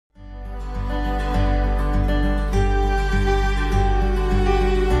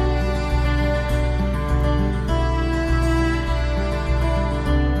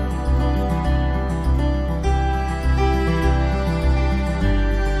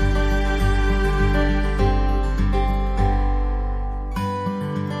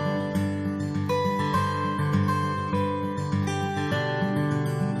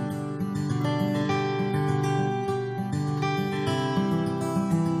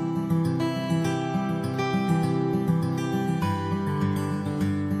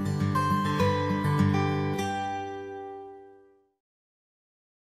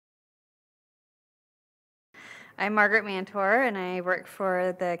I'm Margaret Mantor, and I work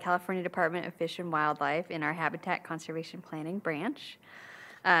for the California Department of Fish and Wildlife in our Habitat Conservation Planning branch.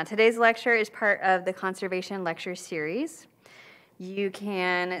 Today's lecture is part of the Conservation Lecture Series. You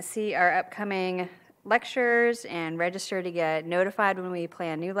can see our upcoming lectures and register to get notified when we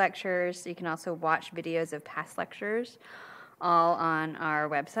plan new lectures. You can also watch videos of past lectures, all on our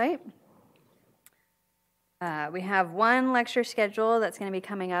website. We have one lecture schedule that's going to be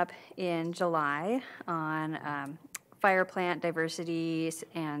coming up in July on fire plant diversity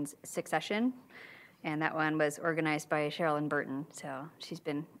and succession, and that one was organized by Sherilyn Burton, so she's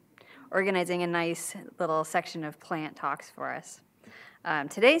been organizing a nice little section of plant talks for us.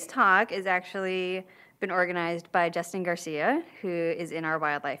 Today's talk is actually been organized by Justin Garcia, who is in our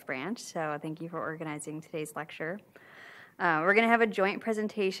wildlife branch, so thank you for organizing today's lecture. We're going to have a joint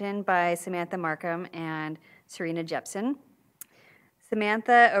presentation by Samantha Markham and Serena Jepson.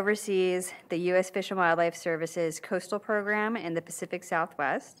 Samantha oversees the U.S. Fish and Wildlife Service's coastal program in the Pacific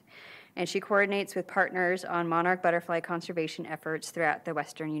Southwest, and she coordinates with partners on monarch butterfly conservation efforts throughout the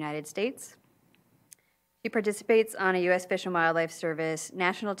western United States. She participates on a U.S. Fish and Wildlife Service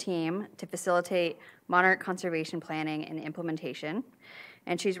national team to facilitate monarch conservation planning and implementation.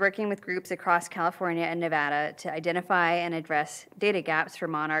 And she's working with groups across California and Nevada to identify and address data gaps for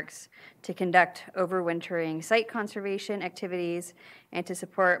monarchs, to conduct overwintering site conservation activities, and to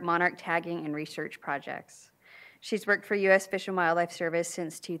support monarch tagging and research projects. She's worked for U.S. Fish and Wildlife Service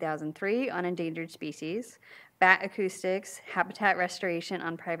since 2003 on endangered species, bat acoustics, habitat restoration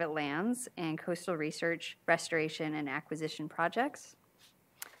on private lands, and coastal research, restoration, and acquisition projects.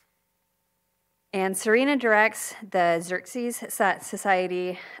 And Serena directs the Xerxes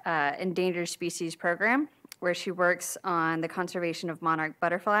Society Endangered Species Program, where she works on the conservation of monarch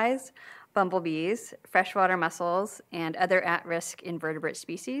butterflies, bumblebees, freshwater mussels, and other at-risk invertebrate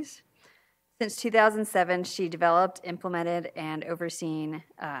species. Since 2007, she developed, implemented, and overseen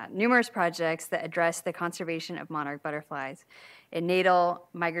numerous projects that address the conservation of monarch butterflies in natal,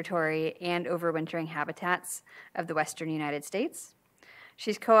 migratory, and overwintering habitats of the western United States.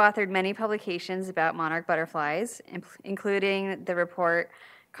 She's co-authored many publications about monarch butterflies, including the report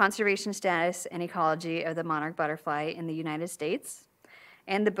Conservation Status and Ecology of the Monarch Butterfly in the United States,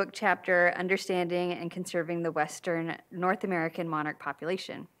 and the book chapter Understanding and Conserving the Western North American Monarch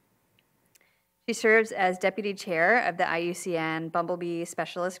Population. She serves as deputy chair of the IUCN Bumblebee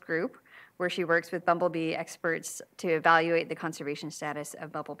Specialist Group, where she works with bumblebee experts to evaluate the conservation status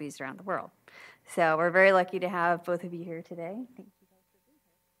of bumblebees around the world. So we're very lucky to have both of you here today. Thank you.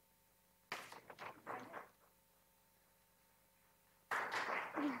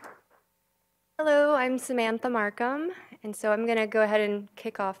 Hello, I'm Samantha Markham, and so I'm going to go ahead and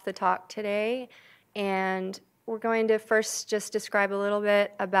kick off the talk today, and we're going to first just describe a little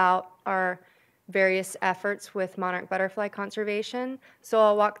bit about our various efforts with monarch butterfly conservation. So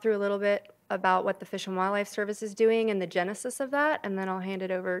I'll walk through a little bit about what the Fish and Wildlife Service is doing and the genesis of that, and then I'll hand it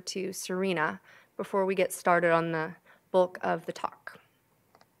over to Serena before we get started on the bulk of the talk.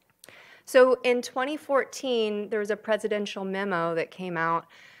 So in 2014, there was a presidential memo that came out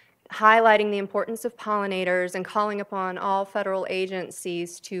highlighting the importance of pollinators and calling upon all federal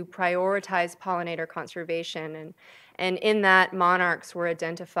agencies to prioritize pollinator conservation. And in that, monarchs were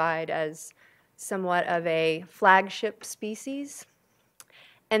identified as somewhat of a flagship species.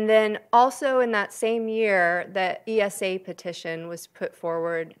 And then also in that same year, the ESA petition was put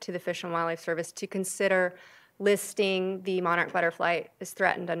forward to the Fish and Wildlife Service to consider listing the monarch butterfly as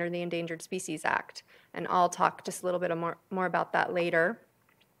threatened under the Endangered Species Act. And I'll talk just a little bit more about that later.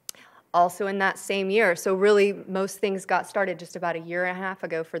 Also in that same year, so really most things got started just about a year and a half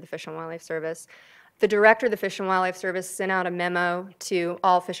ago for the Fish and Wildlife Service. The director of the Fish and Wildlife Service sent out a memo to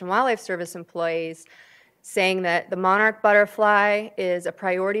all Fish and Wildlife Service employees saying that the monarch butterfly is a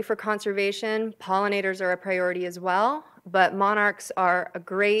priority for conservation. Pollinators are a priority as well, but monarchs are a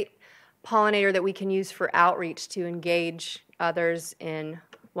great pollinator that we can use for outreach to engage others in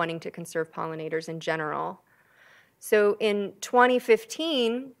wanting to conserve pollinators in general. So in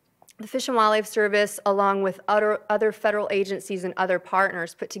 2015, the Fish and Wildlife Service, along with other federal agencies and other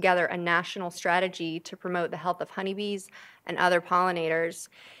partners, put together a national strategy to promote the health of honeybees and other pollinators.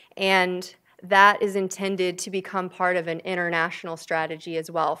 And that is intended to become part of an international strategy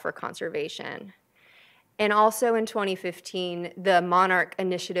as well for conservation. And also in 2015, the Monarch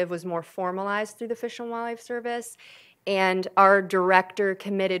Initiative was more formalized through the Fish and Wildlife Service, and our director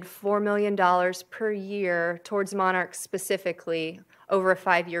committed $4 million per year towards monarchs specifically over a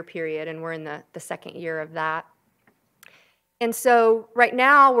 5-year period, and we're in the second year of that. And so right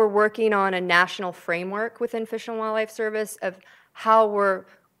now we're working on a national framework within Fish and Wildlife Service of how we're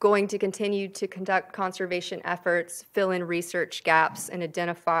going to continue to conduct conservation efforts, fill in research gaps, and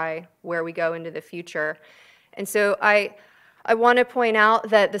identify where we go into the future. And so I want to point out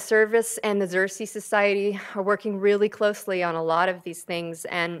that the service and the Xerces Society are working really closely on a lot of these things,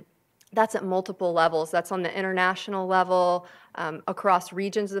 and that's at multiple levels. That's on the international level, across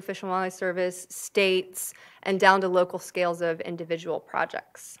regions of the Fish and Wildlife Service, states, and down to local scales of individual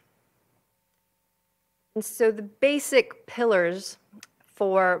projects. And so the basic pillars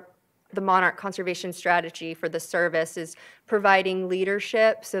for the Monarch Conservation Strategy for the service is providing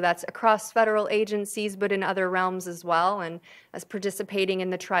leadership, so that's across federal agencies, but in other realms as well, and as participating in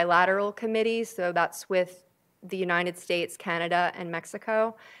the trilateral committee, so that's with the United States, Canada, and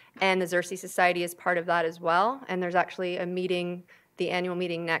Mexico, and the Xerces Society is part of that as well, and there's actually a meeting, the annual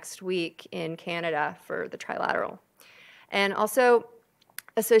meeting next week in Canada for the trilateral. And also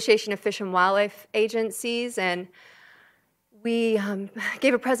Association of Fish and Wildlife Agencies, and we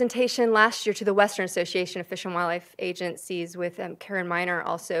gave a presentation last year to the Western Association of Fish and Wildlife Agencies with Karen Miner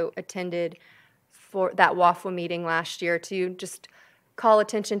also attended for that WAFWA meeting last year to just call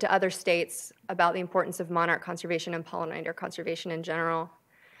attention to other states about the importance of monarch conservation and pollinator conservation in general.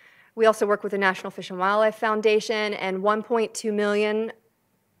 We also work with the National Fish and Wildlife Foundation, and 1.2 million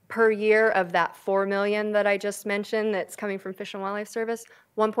per year of that 4 million that I just mentioned that's coming from Fish and Wildlife Service,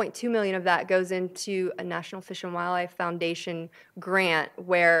 1.2 million of that goes into a National Fish and Wildlife Foundation grant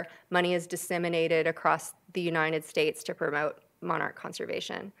where money is disseminated across the United States to promote monarch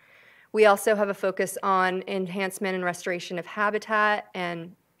conservation. We also have a focus on enhancement and restoration of habitat,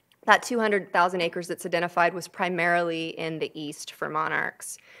 and that 200,000 acres that's identified was primarily in the east for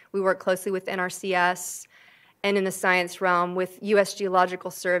monarchs. We work closely with NRCS, and in the science realm with U.S.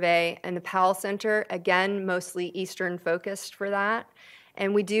 Geological Survey and the Powell Center, again, mostly Eastern focused for that.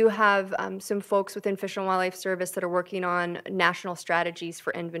 And we do have some folks within Fish and Wildlife Service that are working on national strategies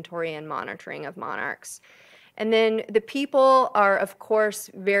for inventory and monitoring of monarchs. And then the people are, of course,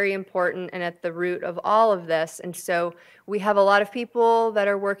 very important and at the root of all of this. And so we have a lot of people that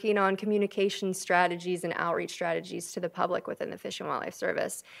are working on communication strategies and outreach strategies to the public within the Fish and Wildlife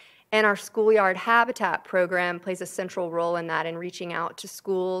Service. And our schoolyard habitat program plays a central role in that, in reaching out to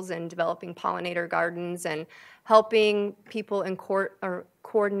schools and developing pollinator gardens and helping people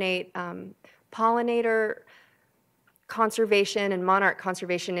coordinate pollinator conservation and monarch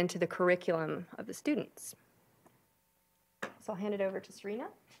conservation into the curriculum of the students. So I'll hand it over to Serena.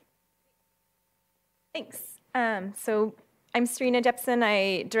 Thanks. So I'm Serena Jepson.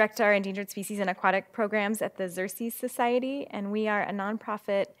 I direct our endangered species and aquatic programs at the Xerces Society, and we are a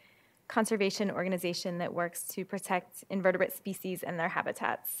nonprofit conservation organization that works to protect invertebrate species and their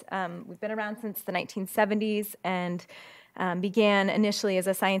habitats. We've been around since the 1970s and began initially as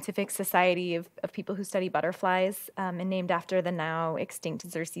a scientific society of people who study butterflies, and named after the now extinct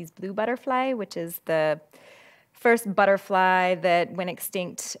Xerces blue butterfly, which is the first butterfly that went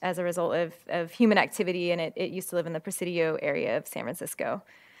extinct as a result of human activity, and it used to live in the Presidio area of San Francisco.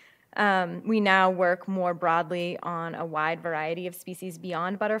 We now work more broadly on a wide variety of species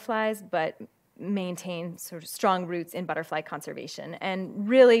beyond butterflies, but maintain sort of strong roots in butterfly conservation. And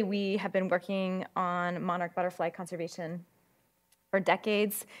really, we have been working on monarch butterfly conservation for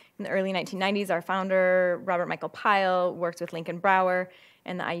decades. In the early 1990s, our founder, Robert Michael Pyle, worked with Lincoln Brower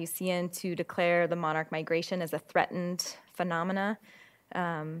and the IUCN to declare the monarch migration as a threatened phenomena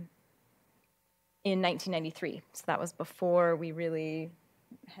in 1993. So that was before we really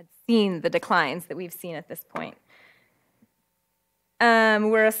had seen the declines that we've seen at this point.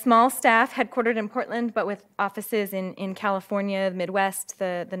 We're a small staff headquartered in Portland, but with offices in California, the Midwest,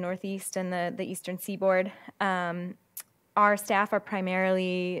 the Northeast, and the Eastern Seaboard. Our staff are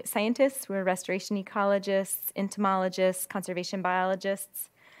primarily scientists. We're restoration ecologists, entomologists, conservation biologists.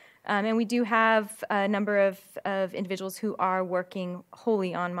 And we do have a number of individuals who are working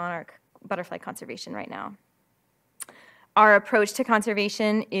wholly on monarch butterfly conservation right now. Our approach to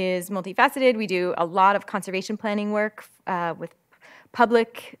conservation is multifaceted. We do a lot of conservation planning work with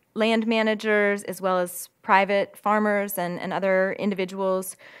public land managers as well as private farmers and other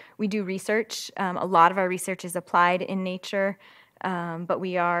individuals. We do research. A lot of our research is applied in nature, but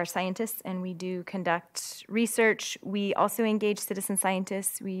we are scientists and we do conduct research. We also engage citizen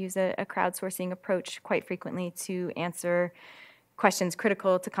scientists. We use a crowdsourcing approach quite frequently to answer questions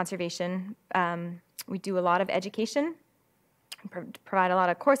critical to conservation. We do a lot of education, provide a lot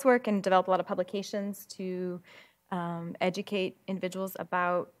of coursework, and develop a lot of publications to educate individuals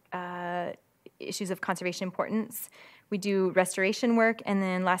about issues of conservation importance. We do restoration work, and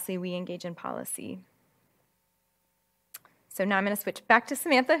then lastly, we engage in policy. So now I'm going to switch back to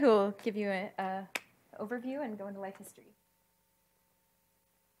Samantha, who will give you an overview and go into life history.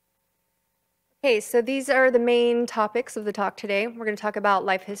 Okay, so these are the main topics of the talk today. We're going to talk about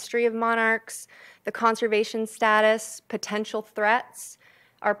life history of monarchs, the conservation status, potential threats,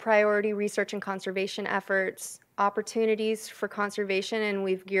 our priority research and conservation efforts, opportunities for conservation, and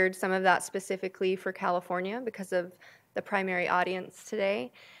we've geared some of that specifically for California because of the primary audience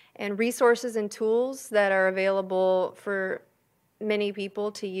today, and resources and tools that are available for many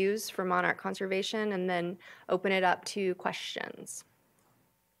people to use for monarch conservation, and then open it up to questions.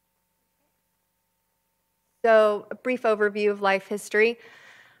 So, a brief overview of life history.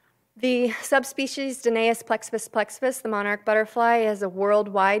 The subspecies Danaus plexipus plexipus, the monarch butterfly, has a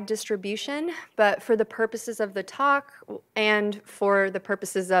worldwide distribution, but for the purposes of the talk and for the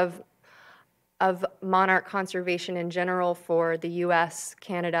purposes of monarch conservation in general for the US,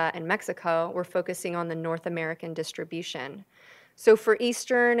 Canada, and Mexico, we're focusing on the North American distribution. So for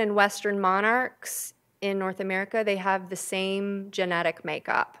eastern and western monarchs in North America, they have the same genetic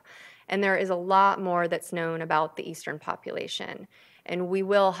makeup. And there is a lot more that's known about the eastern population. And we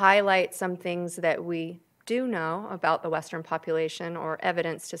will highlight some things that we do know about the western population or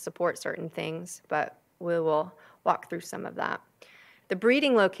evidence to support certain things, but we will walk through some of that. The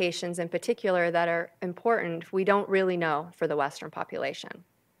breeding locations in particular that are important, we don't really know for the western population.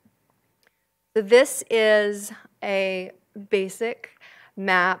 So this is a basic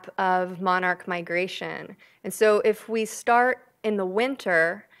map of monarch migration. And so if we start in the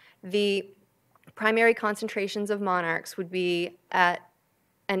winter, the primary concentrations of monarchs would be at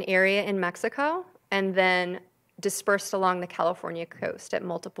an area in Mexico and then dispersed along the California coast at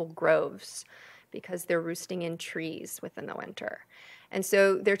multiple groves because they're roosting in trees within the winter. And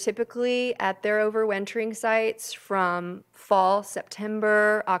so they're typically at their overwintering sites from fall,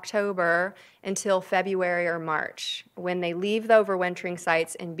 September, October, until February or March, when they leave the overwintering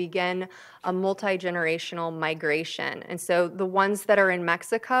sites and begin a multi-generational migration. And so the ones that are in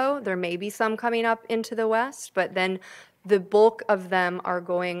Mexico, there may be some coming up into the west, but then the bulk of them are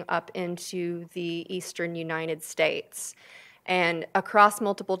going up into the eastern United States. And across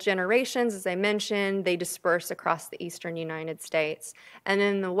multiple generations, as I mentioned, they disperse across the eastern United States. And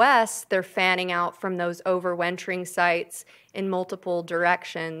in the west, they're fanning out from those overwintering sites in multiple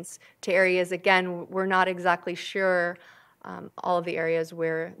directions to areas, again, we're not exactly sure all of the areas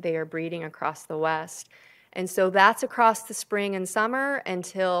where they are breeding across the west. And so that's across the spring and summer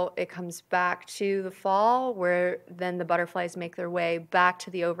until it comes back to the fall, where then the butterflies make their way back to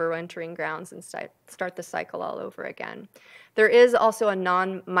the overwintering grounds and start the cycle all over again. There is also a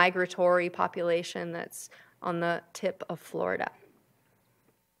non-migratory population that's on the tip of Florida.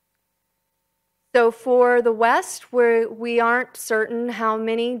 So for the West, we aren't certain how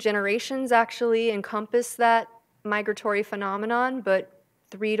many generations actually encompass that migratory phenomenon, but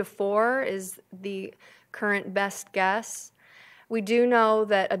 3 to 4 is the current best guess. We do know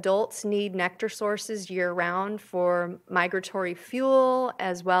that adults need nectar sources year-round for migratory fuel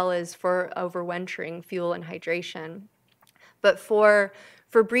as well as for overwintering fuel and hydration. But for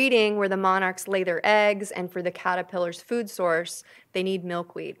breeding, where the monarchs lay their eggs, and for the caterpillar's food source, they need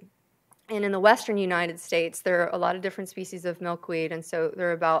milkweed. And in the western United States, there are a lot of different species of milkweed, and so there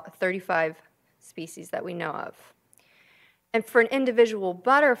are about 35 species that we know of. And for an individual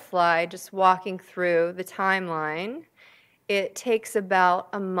butterfly, just walking through the timeline, it takes about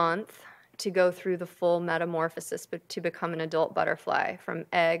a month to go through the full metamorphosis to become an adult butterfly, from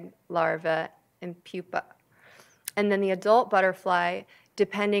egg, larva, and pupa. And then the adult butterfly,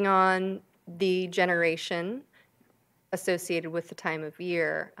 depending on the generation associated with the time of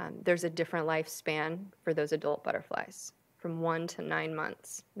year, there's a different lifespan for those adult butterflies, from 1 to 9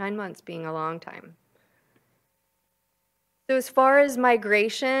 months, 9 months being a long time. So as far as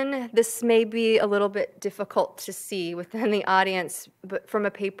migration, this may be a little bit difficult to see within the audience, but from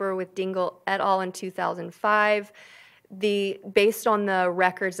a paper with Dingle et al. In 2005, based on the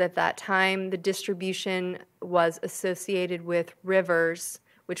records at that time, the distribution was associated with rivers,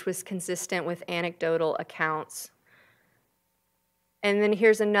 which was consistent with anecdotal accounts. And then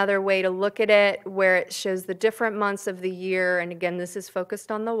here's another way to look at it, where it shows the different months of the year, and again, this is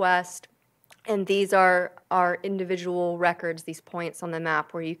focused on the West. And these are our individual records, these points on the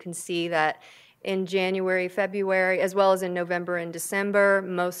map, where you can see that in January, February, as well as in November and December,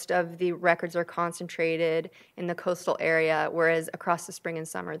 most of the records are concentrated in the coastal area, whereas across the spring and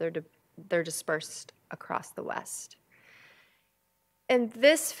summer, they're dispersed across the West. And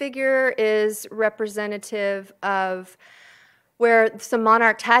this figure is representative of where some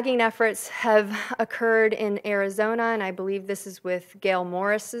monarch tagging efforts have occurred in Arizona, and I believe this is with Gail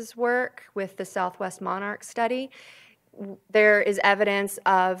Morris's work with the Southwest Monarch Study. There is evidence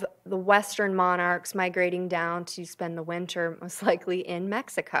of the western monarchs migrating down to spend the winter, most likely in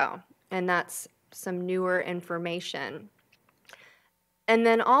Mexico. And that's some newer information. And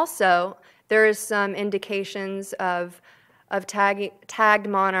then also, there is some indications of tagged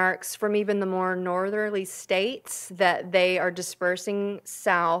monarchs from even the more northerly states that they are dispersing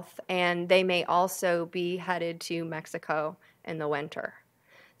south, and they may also be headed to Mexico in the winter.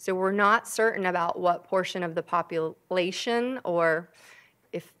 So we're not certain about what portion of the population, or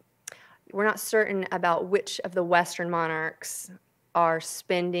if we're not certain about which of the western monarchs are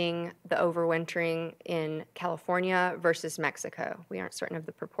spending the overwintering in California versus Mexico. We aren't certain of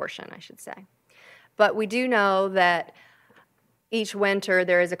the proportion, I should say. But we do know that each winter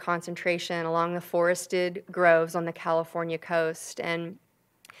there is a concentration along the forested groves on the California coast, and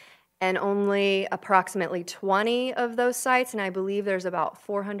only approximately 20 of those sites, and I believe there's about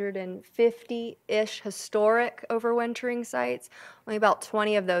 450-ish historic overwintering sites, only about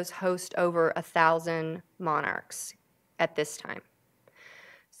 20 of those host over 1,000 monarchs at this time.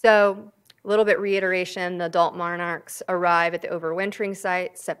 So a little bit reiteration, the adult monarchs arrive at the overwintering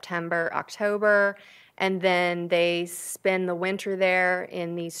site September, October, and then they spend the winter there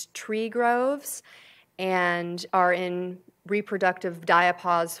in these tree groves and are in reproductive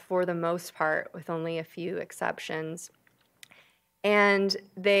diapause for the most part, with only a few exceptions. And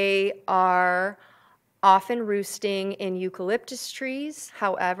they are often roosting in eucalyptus trees.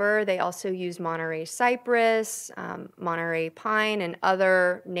 However, they also use Monterey cypress, Monterey pine, and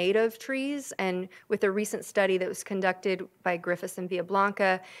other native trees. And with a recent study that was conducted by Griffiths and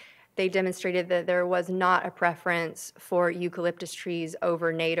Villablanca, they demonstrated that there was not a preference for eucalyptus trees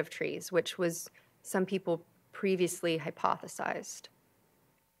over native trees, which was some people previously hypothesized.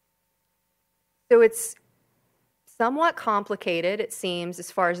 So it's somewhat complicated, it seems,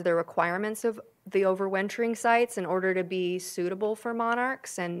 as far as the requirements of the overwintering sites in order to be suitable for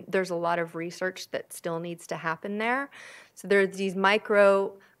monarchs, and there's a lot of research that still needs to happen there. So there's these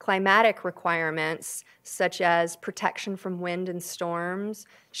microclimatic requirements, such as protection from wind and storms,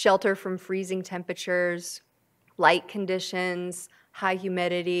 shelter from freezing temperatures, light conditions, high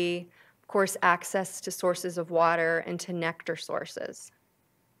humidity, of course, access to sources of water and to nectar sources.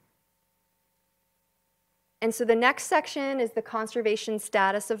 And so the next section is the conservation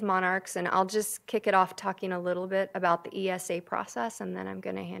status of monarchs, and I'll just kick it off talking a little bit about the ESA process, and then I'm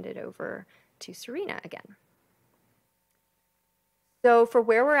going to hand it over to Serena again. So for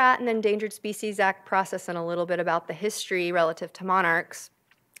where we're at in the Endangered Species Act process and a little bit about the history relative to monarchs,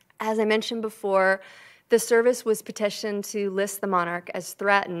 as I mentioned before, the service was petitioned to list the monarch as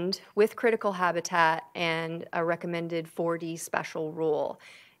threatened with critical habitat and a recommended 4D special rule.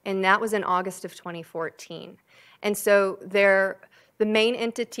 And that was in August of 2014. And so the main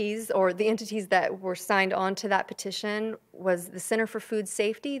entities, or the entities that were signed on to that petition, was the Center for Food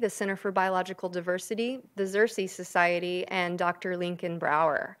Safety, the Center for Biological Diversity, the Xerces Society, and Dr. Lincoln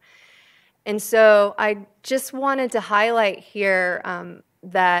Brower. And so I just wanted to highlight here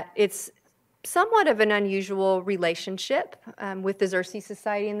that it's somewhat of an unusual relationship with the Xerces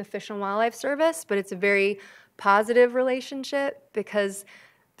Society and the Fish and Wildlife Service, but it's a very positive relationship because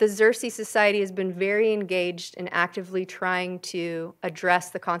the Xerces Society has been very engaged in actively trying to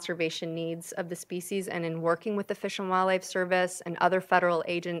address the conservation needs of the species and in working with the Fish and Wildlife Service and other federal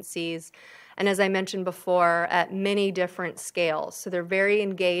agencies, and as I mentioned before, at many different scales. So they're very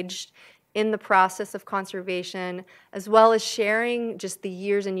engaged in the process of conservation, as well as sharing just the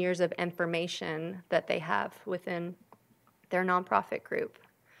years and years of information that they have within their nonprofit group.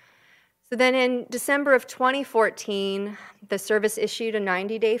 So then in December of 2014, the service issued a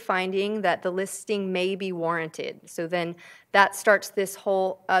 90-day finding that the listing may be warranted. So then that starts this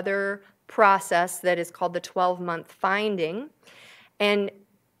whole other process that is called the 12-month finding. And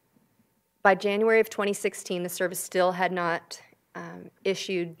by January of 2016, the service still had not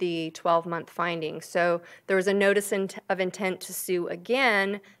issued the 12-month finding. So there was a notice of intent to sue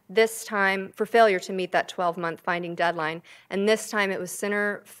again, this time for failure to meet that 12-month finding deadline. And this time it was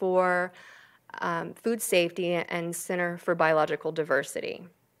Center for Food Safety and Center for Biological Diversity.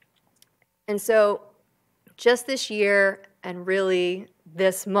 And so just this year, and really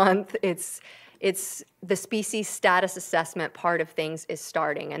this month, it's the species status assessment part of things is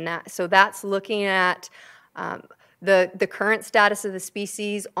starting. And so that's looking at the current status of the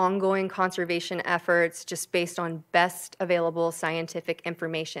species, ongoing conservation efforts, just based on best available scientific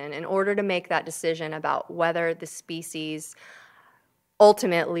information in order to make that decision about whether the species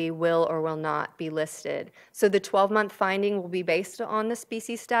ultimately will or will not be listed. So the 12-month finding will be based on the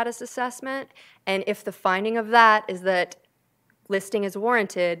species status assessment, and if the finding of that is that listing is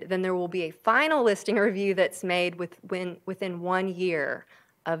warranted, then there will be a final listing review that's made within 1 year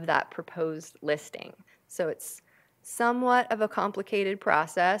of that proposed listing. So it's somewhat of a complicated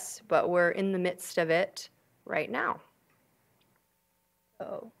process, but we're in the midst of it right now.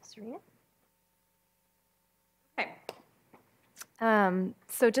 So, Serena? Okay.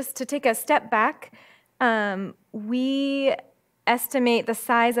 So just to take a step back, we estimate the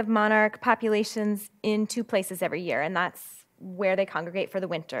size of monarch populations in two places every year, and that's where they congregate for the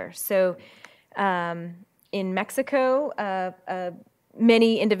winter. So in Mexico,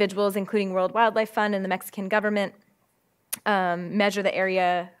 many individuals, including World Wildlife Fund and the Mexican government, measure the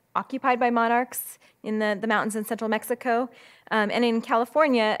area occupied by monarchs in the mountains in central Mexico. And in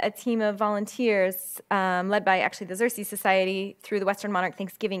California, a team of volunteers led by actually the Xerces Society through the Western Monarch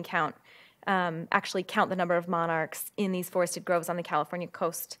Thanksgiving count actually count the number of monarchs in these forested groves on the California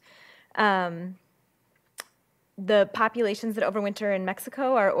coast. The populations that overwinter in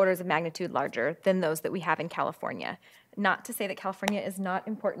Mexico are orders of magnitude larger than those that we have in California. Not to say that California is not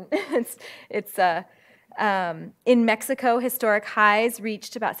important. In Mexico, historic highs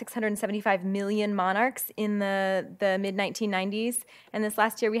reached about 675 million monarchs in the mid-1990s. And this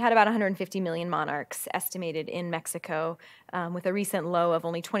last year, we had about 150 million monarchs estimated in Mexico, with a recent low of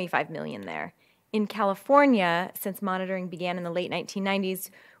only 25 million there. In California, since monitoring began in the late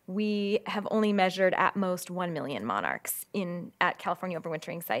 1990s, we have only measured at most 1 million monarchs at California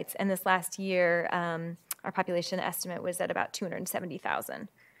overwintering sites. And this last year, our population estimate was at about 270,000.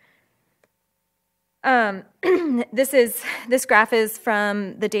 This graph is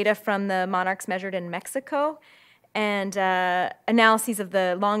from the data from the monarchs measured in Mexico, and analyses of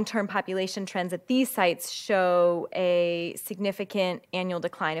the long-term population trends at these sites show a significant annual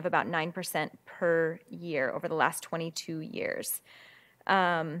decline of about 9% per year over the last 22 years.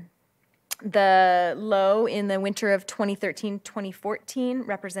 The low in the winter of 2013-2014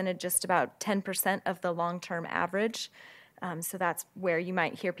 represented just about 10% of the long-term average. So that's where you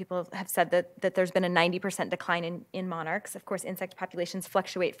might hear people have said that there's been a 90% decline in monarchs. Of course, insect populations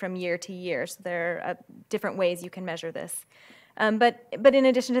fluctuate from year to year, so there are different ways you can measure this. But in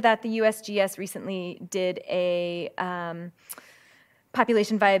addition to that, the USGS recently did a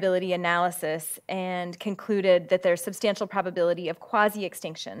population viability analysis and concluded that there's substantial probability of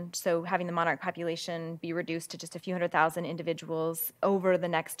quasi-extinction, so having the monarch population be reduced to just a few 100,000 individuals over the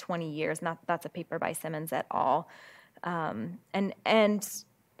next 20 years. That's a paper by Simmons et al. And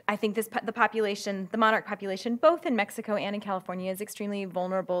I think the monarch population, both in Mexico and in California, is extremely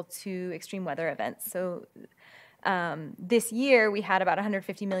vulnerable to extreme weather events. So this year, we had about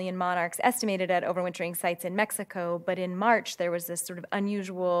 150 million monarchs estimated at overwintering sites in Mexico, but in March, there was this sort of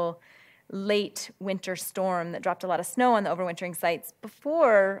unusual late winter storm that dropped a lot of snow on the overwintering sites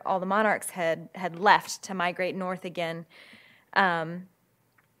before all the monarchs had left to migrate north again.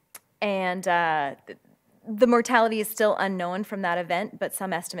 The mortality is still unknown from that event, but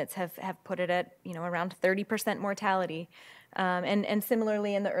some estimates have put it at around 30% mortality. And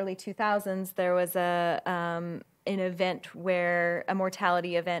similarly, in the early 2000s, there was a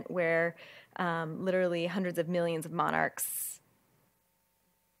mortality event where literally hundreds of millions of monarchs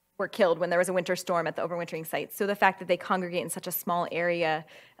were killed when there was a winter storm at the overwintering sites. So the fact that they congregate in such a small area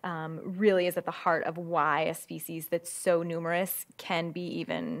really is at the heart of why a species that's so numerous can be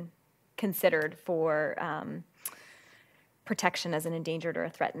even considered for protection as an endangered or a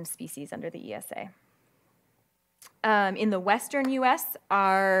threatened species under the ESA. In the western U.S.,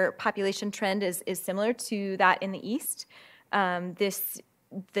 our population trend is similar to that in the east.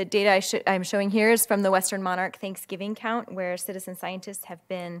 The data I'm showing here is from the Western Monarch Thanksgiving count, where citizen scientists have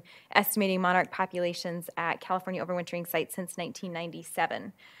been estimating monarch populations at California overwintering sites since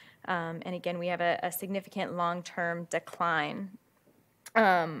 1997. And again, we have a significant long-term decline.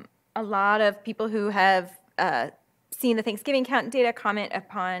 A lot of people who have seen the Thanksgiving count data comment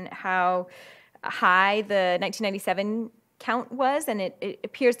upon how high the 1997 count was, and it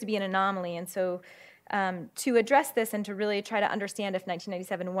appears to be an anomaly. And so to address this and to really try to understand if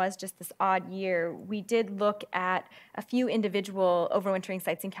 1997 was just this odd year, we did look at a few individual overwintering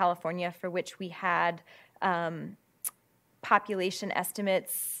sites in California for which we had population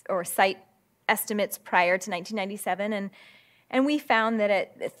estimates or site estimates prior to 1997, and we found that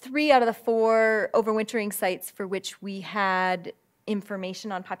at 3 out of the 4 overwintering sites for which we had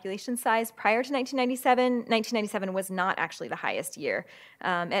information on population size prior to 1997 was not actually the highest year.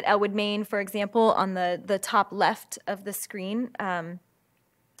 At Elwood, Maine, for example, on the top left of the screen,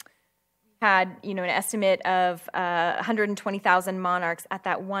 had an estimate of 120,000 monarchs at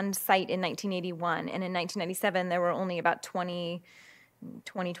that one site in 1981, and in 1997 there were only about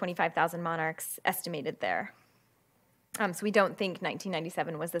 25,000 monarchs estimated there. So we don't think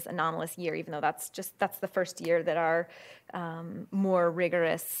 1997 was this anomalous year, even though that's the first year that our more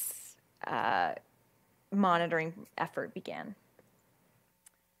rigorous monitoring effort began.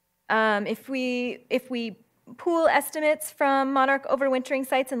 If we pool estimates from monarch overwintering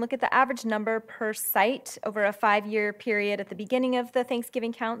sites and look at the average number per site over a 5-year period at the beginning of the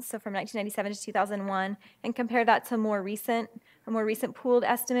Thanksgiving counts, so from 1997 to 2001, and compare that to a more recent pooled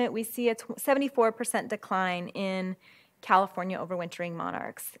estimate, we see a 74% decline in California overwintering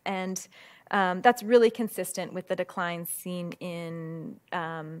monarchs. And that's really consistent with the declines seen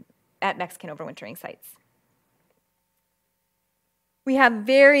at Mexican overwintering sites. We have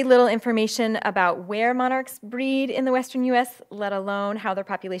very little information about where monarchs breed in the western U.S., let alone how their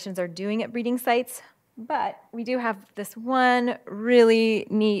populations are doing at breeding sites. But we do have this one really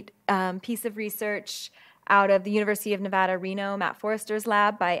neat piece of research out of the University of Nevada, Reno, Matt Forrester's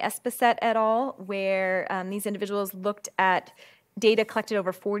lab by Espesette et al., where these individuals looked at data collected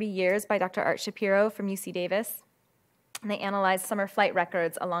over 40 years by Dr. Art Shapiro from UC Davis. And they analyzed summer flight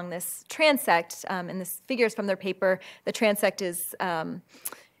records along this transect, and this figures from their paper. The transect is,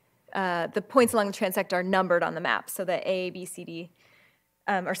 the points along the transect are numbered on the map, so the A, B, C, D,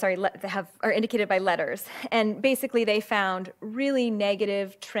 are indicated by letters. And basically they found really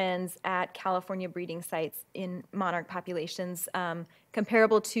negative trends at California breeding sites in monarch populations,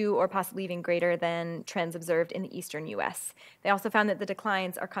 comparable to or possibly even greater than trends observed in the eastern U.S. They also found that the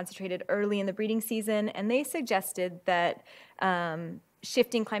declines are concentrated early in the breeding season, and they suggested that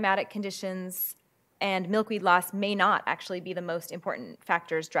shifting climatic conditions and milkweed loss may not actually be the most important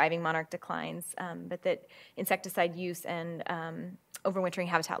factors driving monarch declines, but that insecticide use and overwintering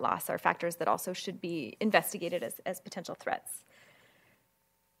habitat loss are factors that also should be investigated as potential threats.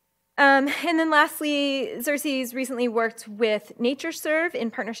 And then lastly, Xerces recently worked with NatureServe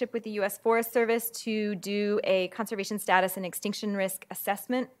in partnership with the U.S. Forest Service to do a conservation status and extinction risk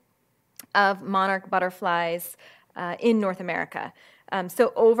assessment of monarch butterflies in North America.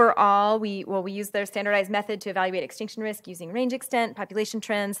 So overall, we used their standardized method to evaluate extinction risk using range extent, population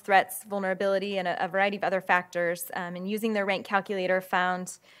trends, threats, vulnerability, and a variety of other factors. And using their rank calculator,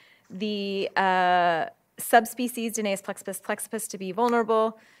 found the subspecies Danaeus plexipus to be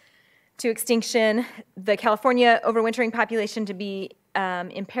vulnerable to extinction, the California overwintering population to be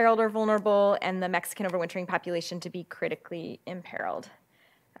imperiled or vulnerable, and the Mexican overwintering population to be critically imperiled.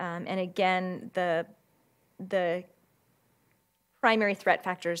 And again, the primary threat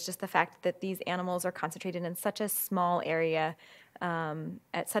factor is just the fact that these animals are concentrated in such a small area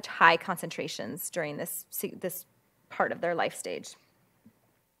at such high concentrations during this part of their life stage.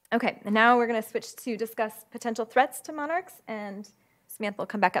 Okay, and now we're going to switch to discuss potential threats to monarchs, and Samantha will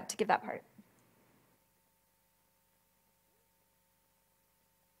come back up to give that part.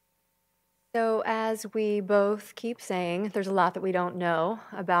 So as we both keep saying, there's a lot that we don't know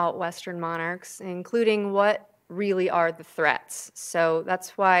about western monarchs, including what really are the threats. So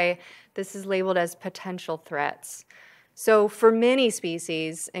that's why this is labeled as potential threats. So for many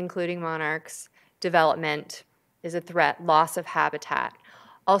species, including monarchs, development is a threat, loss of habitat.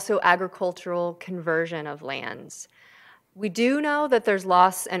 Also agricultural conversion of lands. We do know that there's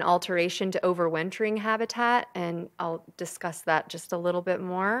loss and alteration to overwintering habitat, and I'll discuss that just a little bit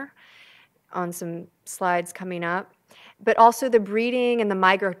more on some slides coming up. But also the breeding and the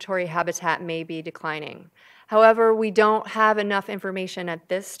migratory habitat may be declining. However, we don't have enough information at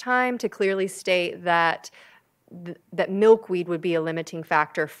this time to clearly state that milkweed would be a limiting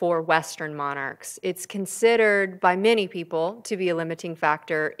factor for western monarchs. It's considered by many people to be a limiting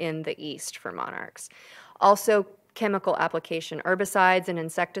factor in the east for monarchs. Also, chemical application, herbicides and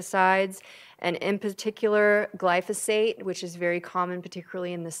insecticides, and in particular glyphosate, which is very common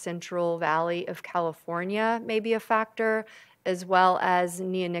particularly in the Central Valley of California, may be a factor, as well as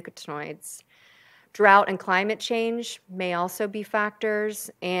neonicotinoids. Drought and climate change may also be factors,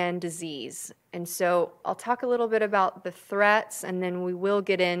 and disease. And so I'll talk a little bit about the threats, and then we will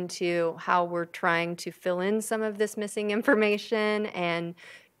get into how we're trying to fill in some of this missing information and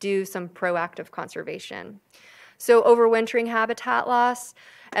do some proactive conservation. So overwintering habitat loss,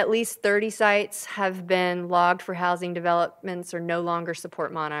 at least 30 sites have been logged for housing developments or no longer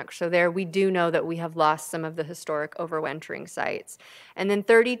support monarchs. So there we do know that we have lost some of the historic overwintering sites. And then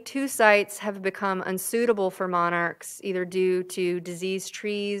 32 sites have become unsuitable for monarchs, either due to diseased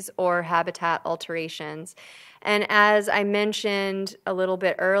trees or habitat alterations. And as I mentioned a little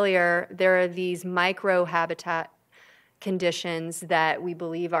bit earlier, there are these micro-habitat conditions that we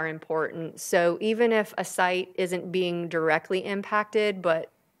believe are important. So even if a site isn't being directly impacted, but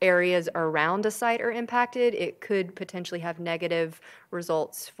areas around a site are impacted, it could potentially have negative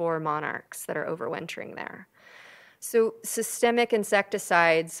results for monarchs that are overwintering there. So systemic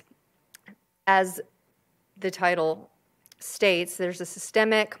insecticides, as the title states there's a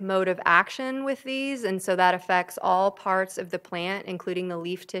systemic mode of action with these, and so that affects all parts of the plant, including the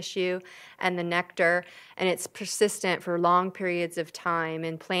leaf tissue and the nectar, and it's persistent for long periods of time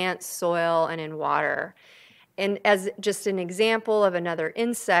in plants, soil, and in water. And as just an example of another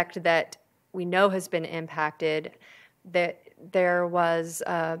insect that we know has been impacted, that there was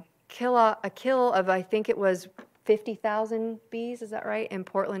a kill of, I think it was 50,000 bees, is that right, in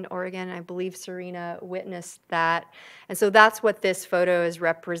Portland, Oregon. I believe Serena witnessed that. And so that's what this photo is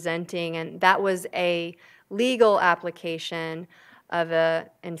representing, and that was a legal application of an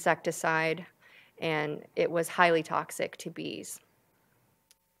insecticide, and it was highly toxic to bees.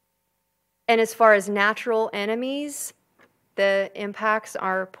 And as far as natural enemies, the impacts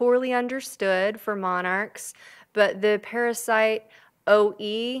are poorly understood for monarchs, but the parasite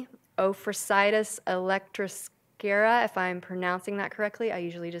OE, Ophrositis electroscera, if I'm pronouncing that correctly, I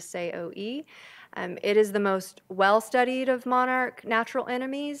usually just say OE. It is the most well-studied of monarch natural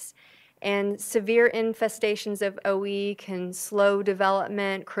enemies, and severe infestations of OE can slow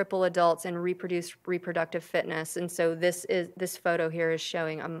development, cripple adults, and reproduce reproductive fitness. And so this photo here is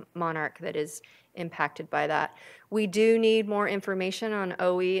showing a monarch that is impacted by that. We do need more information on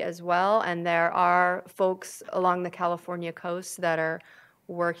OE as well, and there are folks along the California coast that are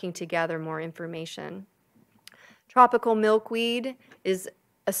working to gather more information. Tropical milkweed is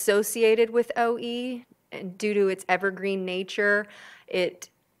associated with OE, and due to its evergreen nature, it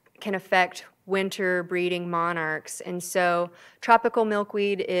can affect winter breeding monarchs. And so tropical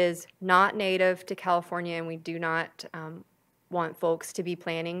milkweed is not native to California, and we do not want folks to be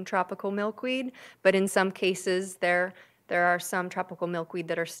planting tropical milkweed, but in some cases there are some tropical milkweed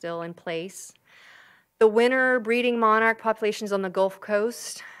that are still in place. The winter breeding monarch populations on the Gulf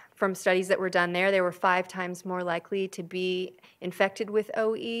Coast, from studies that were done there, they were 5 times more likely to be infected with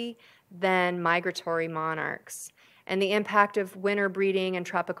OE than migratory monarchs. And the impact of winter breeding and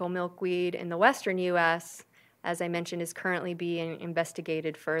tropical milkweed in the western U.S., as I mentioned, is currently being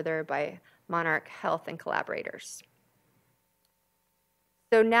investigated further by Monarch Health and collaborators.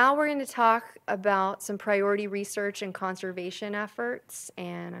 So now we're going to talk about some priority research and conservation efforts,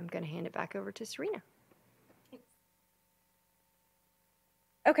 and I'm going to hand it back over to Serena.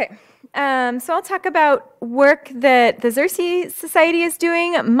 Okay, so I'll talk about work that the Xerces Society is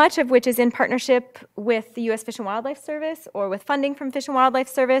doing, much of which is in partnership with the U.S. Fish and Wildlife Service or with funding from Fish and Wildlife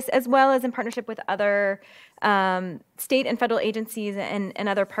Service, as well as in partnership with other state and federal agencies and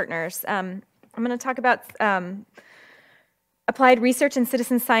other partners. I'm going to talk about applied research and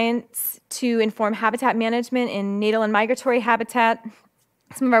citizen science to inform habitat management in natal and migratory habitat,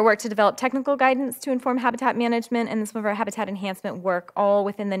 some of our work to develop technical guidance to inform habitat management, and some of our habitat enhancement work, all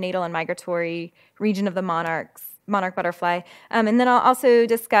within the natal and migratory region of the Monarch Butterfly. And then I'll also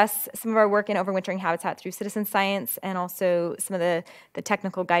discuss some of our work in overwintering habitat through citizen science, and also some of the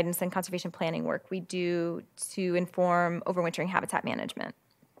technical guidance and conservation planning work we do to inform overwintering habitat management.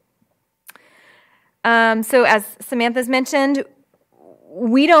 So as Samantha's mentioned,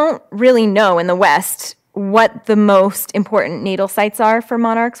 we don't really know in the West what the most important natal sites are for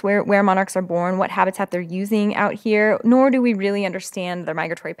monarchs, where monarchs are born, what habitat they're using out here, nor do we really understand their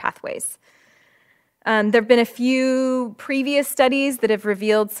migratory pathways. There have been a few previous studies that have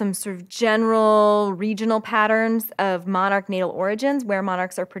revealed some sort of general regional patterns of monarch natal origins, where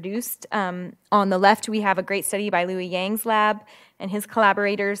monarchs are produced. On the left, we have a great study by Louis Yang's lab and his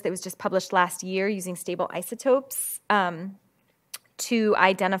collaborators that was just published last year using stable isotopes to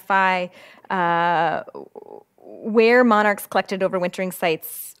identify where monarchs collected overwintering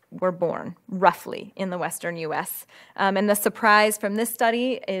sites were born, roughly, in the western U.S. And the surprise from this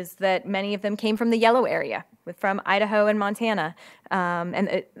study is that many of them came from the yellow area, from Idaho and Montana.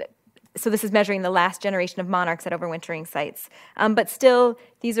 So this is measuring the last generation of monarchs at overwintering sites. But still,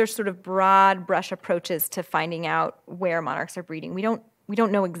 these are sort of broad brush approaches to finding out where monarchs are breeding. We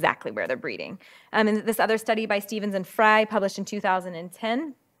don't know exactly where they're breeding. And this other study by Stevens and Fry, published in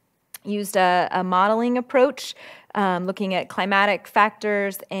 2010, used a modeling approach, looking at climatic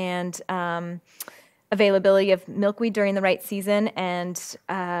factors and availability of milkweed during the right season, and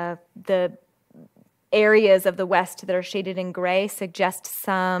the areas of the West that are shaded in gray suggest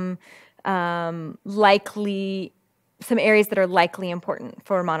some areas that are likely important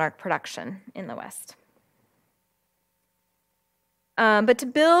for monarch production in the West. But to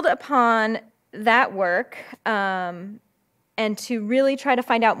build upon that work, and to really try to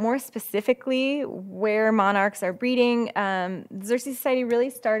find out more specifically where monarchs are breeding, the Xerces Society really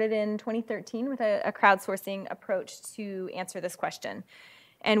started in 2013 with a crowdsourcing approach to answer this question.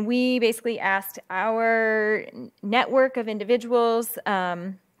 And we basically asked our network of individuals,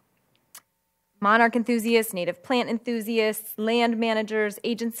 monarch enthusiasts, native plant enthusiasts, land managers,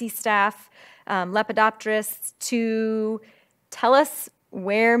 agency staff, lepidopterists to tell us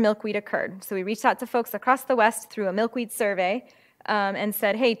where milkweed occurred. So we reached out to folks across the West through a milkweed survey and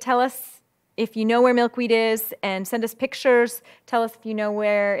said, hey, tell us if you know where milkweed is and send us pictures. Tell us if you know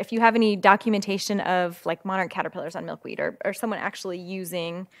where, if you have any documentation of like monarch caterpillars on milkweed or someone actually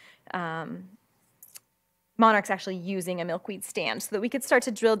using, monarchs actually using a milkweed stand, so that we could start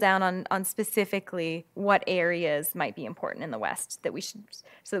to drill down on specifically what areas might be important in the West that we should,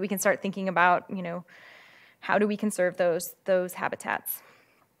 so that we can start thinking about, you know, how do we conserve those habitats.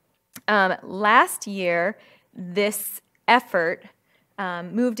 Last year, this effort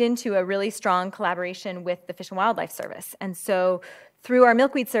moved into a really strong collaboration with the Fish and Wildlife Service. And so through our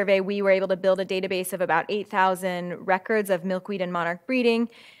milkweed survey, we were able to build a database of about 8,000 records of milkweed and monarch breeding.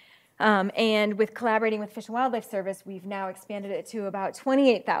 And with collaborating with Fish and Wildlife Service, we've now expanded it to about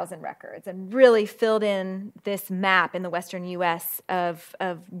 28,000 records and really filled in this map in the western U.S. of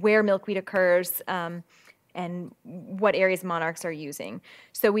where milkweed occurs and what areas monarchs are using.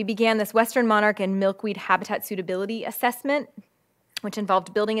 So we began this Western monarch and milkweed habitat suitability assessment, which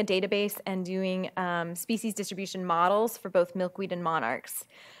involved building a database and doing species distribution models for both milkweed and monarchs.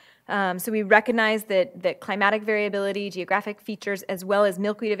 So we recognize that climatic variability, geographic features, as well as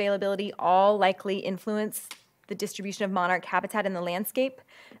milkweed availability all likely influence the distribution of monarch habitat in the landscape,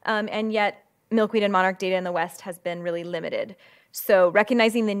 and yet milkweed and monarch data in the West has been really limited. So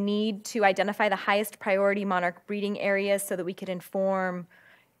recognizing the need to identify the highest priority monarch breeding areas so that we could inform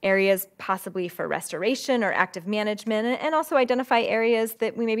areas possibly for restoration or active management, and also identify areas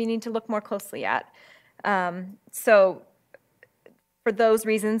that we maybe need to look more closely at. So for those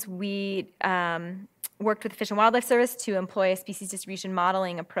reasons, we worked with the Fish and Wildlife Service to employ a species distribution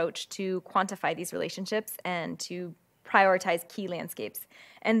modeling approach to quantify these relationships and to prioritize key landscapes.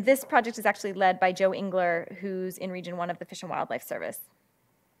 And this project is actually led by Joe Engler, who's in Region 1 of the Fish and Wildlife Service.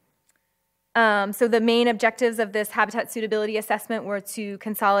 So the main objectives of this habitat suitability assessment were to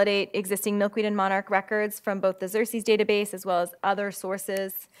consolidate existing milkweed and monarch records from both the Xerces database as well as other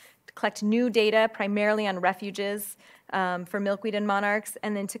sources, to collect new data primarily on refuges for milkweed and monarchs,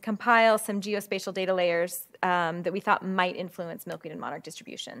 and then to compile some geospatial data layers that we thought might influence milkweed and monarch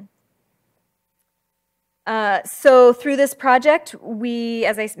distribution. So through this project, we,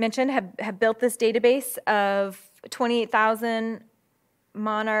 as I mentioned, have built this database of 28,000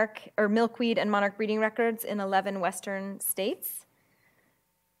 monarch or milkweed and monarch breeding records in 11 Western states.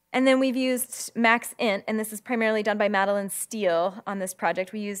 And then we've used MaxInt, and this is primarily done by Madeline Steele on this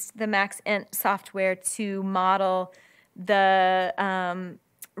project. We used the MaxInt software to model the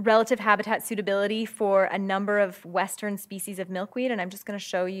relative habitat suitability for a number of Western species of milkweed, and I'm just going to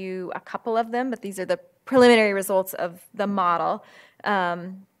show you a couple of them, but these are the preliminary results of the model.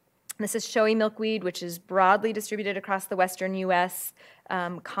 This is showy milkweed, which is broadly distributed across the western U.S.,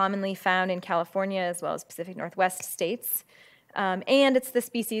 commonly found in California as well as Pacific Northwest states. And it's the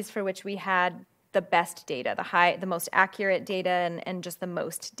species for which we had the best data, the most accurate data, and just the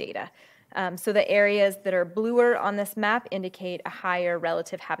most data. So the areas that are bluer on this map indicate a higher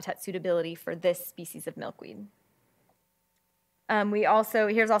relative habitat suitability for this species of milkweed.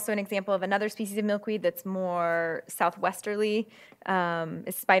 Here's also an example of another species of milkweed that's more southwesterly,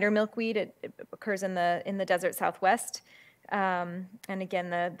 is spider milkweed. It occurs in the desert southwest. And again,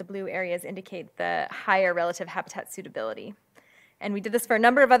 the blue areas indicate the higher relative habitat suitability. And we did this for a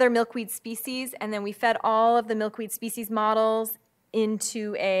number of other milkweed species, and then we fed all of the milkweed species models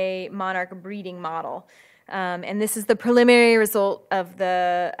into a monarch breeding model. And this is the preliminary result of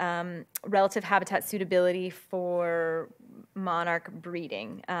the relative habitat suitability for monarch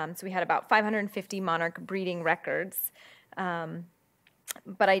breeding. So we had about 550 monarch breeding records.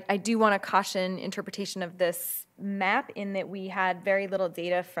 But I do want to caution interpretation of this map in that we had very little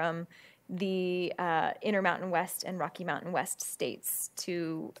data from the Intermountain West and Rocky Mountain West states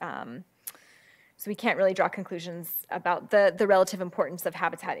so we can't really draw conclusions about the relative importance of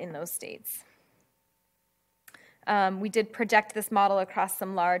habitat in those states. We did project this model across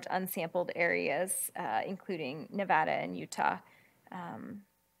some large unsampled areas, including Nevada and Utah,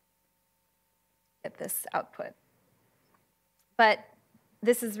 at this output. But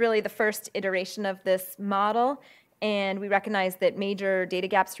this is really the first iteration of this model, and we recognize that major data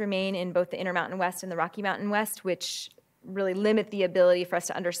gaps remain in both the Intermountain West and the Rocky Mountain West, which really limit the ability for us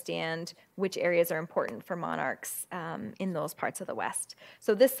to understand which areas are important for monarchs in those parts of the West.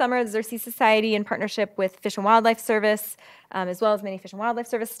 So this summer, the Xerces Society, in partnership with Fish and Wildlife Service, as well as many Fish and Wildlife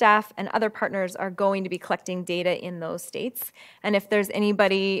Service staff and other partners, are going to be collecting data in those states. And if there's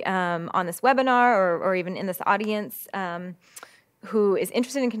anybody on this webinar or even in this audience who is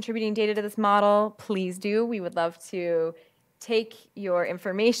interested in contributing data to this model, please do. We would love to take your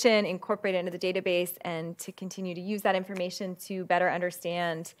information, incorporate it into the database, and to continue to use that information to better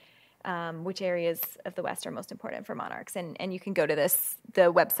understand which areas of the West are most important for monarchs. And you can go to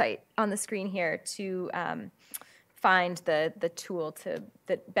the website on the screen here to find the tool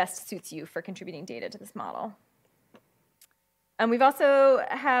that best suits you for contributing data to this model. We've also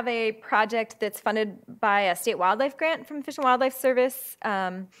have a project that's funded by a state wildlife grant from Fish and Wildlife Service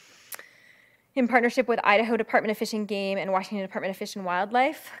in partnership with Idaho Department of Fish and Game and Washington Department of Fish and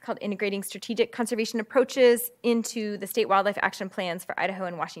Wildlife, called Integrating Strategic Conservation Approaches into the State Wildlife Action Plans for Idaho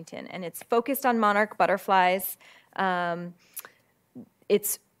and Washington. And it's focused on monarch butterflies.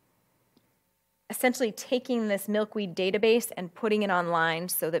 It's essentially taking this milkweed database and putting it online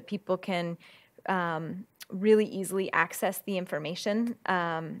so that people can really easily access the information,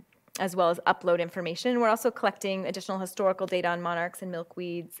 as well as upload information. We're also collecting additional historical data on monarchs and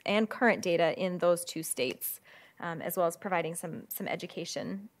milkweeds and current data in those two states, as well as providing some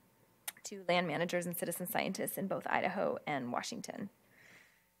education to land managers and citizen scientists in both Idaho and Washington.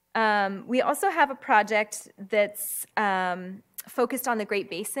 We also have a project that's focused on the Great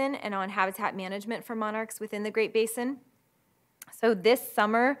Basin and on habitat management for monarchs within the Great Basin. So this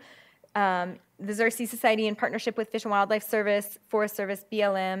summer, the Xerces Society, in partnership with Fish and Wildlife Service, Forest Service,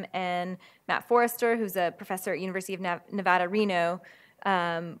 BLM, and Matt Forrester, who's a professor at University of Nevada, Reno,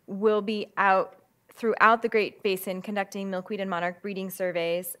 will be out throughout the Great Basin conducting milkweed and monarch breeding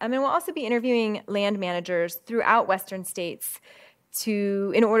surveys. And we'll also be interviewing land managers throughout Western states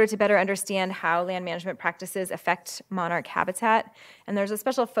in order to better understand how land management practices affect monarch habitat. And there's a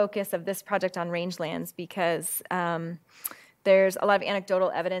special focus of this project on rangelands because there's a lot of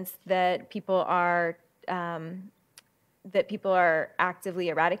anecdotal evidence that people are actively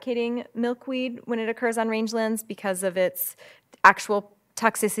eradicating milkweed when it occurs on rangelands because of its actual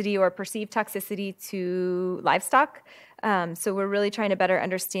toxicity or perceived toxicity to livestock. So we're really trying to better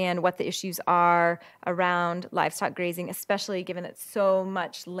understand what the issues are around livestock grazing, especially given that so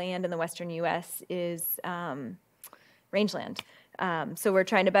much land in the western U.S. is rangeland. So we're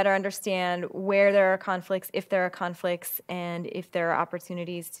trying to better understand where there are conflicts, if there are conflicts, and if there are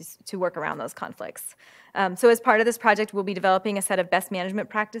opportunities to work around those conflicts. So as part of this project, we'll be developing a set of best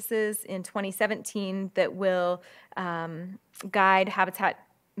management practices in 2017 that will guide habitat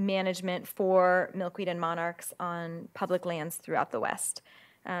management for milkweed and monarchs on public lands throughout the West,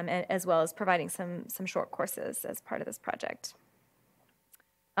 as well as providing some short courses as part of this project.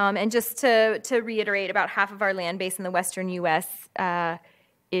 And just to reiterate, about half of our land base in the western U.S.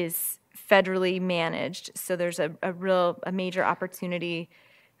 Is federally managed, so there's a major opportunity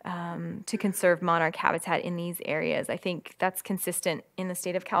to conserve monarch habitat in these areas. I think that's consistent in the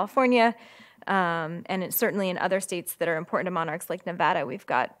state of California, and it's certainly in other states that are important to monarchs, like Nevada. We've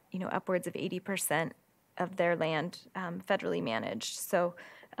got upwards of 80% of their land federally managed. So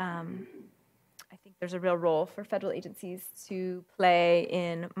I think there's a real role for federal agencies to play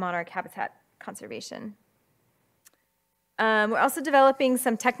in monarch habitat conservation. We're also developing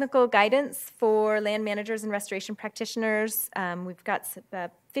some technical guidance for land managers and restoration practitioners. We've got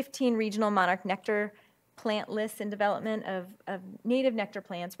 15 regional monarch nectar plant lists in development of native nectar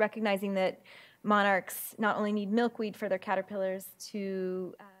plants, recognizing that monarchs not only need milkweed for their caterpillars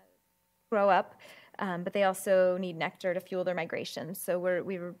to grow up, but they also need nectar to fuel their migration. So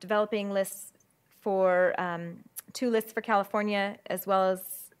we're developing lists for 2 lists for California, as well as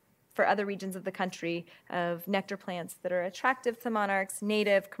for other regions of the country, of nectar plants that are attractive to monarchs,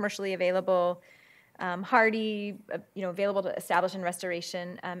 native, commercially available, hardy, available to establish and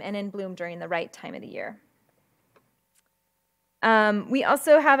restoration, and in bloom during the right time of the year. We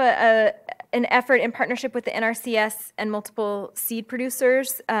also have an effort in partnership with the NRCS and multiple seed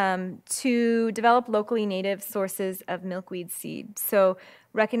producers to develop locally native sources of milkweed seed. So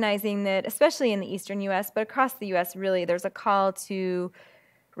recognizing that, especially in the eastern U.S., but across the U.S. really, there's a call to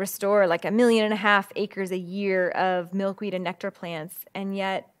restore like 1.5 million acres a year of milkweed and nectar plants, and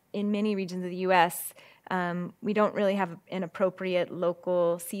yet in many regions of the U.S., we don't really have an appropriate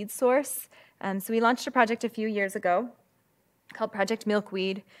local seed source. So we launched a project a few years ago called Project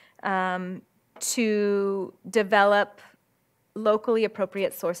Milkweed to develop locally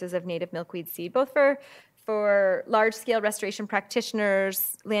appropriate sources of native milkweed seed, both for large-scale restoration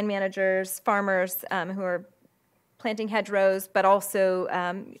practitioners, land managers, farmers who are planting hedgerows, but also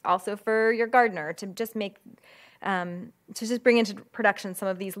for your gardener to just bring into production some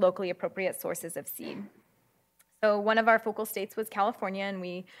of these locally appropriate sources of seed. So one of our focal states was California, and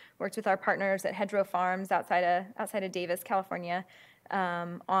we worked with our partners at Hedgerow Farms outside of Davis, California,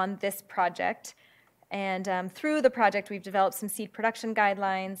 on this project. And through the project, we've developed some seed production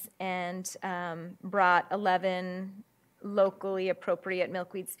guidelines and brought 11 locally appropriate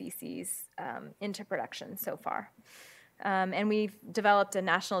milkweed species into production so far. And we've developed a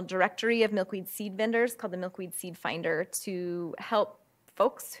national directory of milkweed seed vendors called the Milkweed Seed Finder to help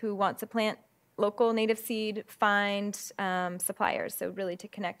folks who want to plant local native seed find suppliers. So really to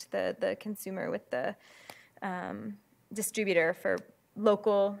connect the consumer with the distributor for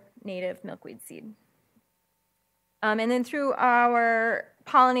local native milkweed seed. And then through our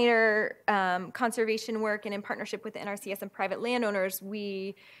pollinator conservation work and in partnership with the NRCS and private landowners,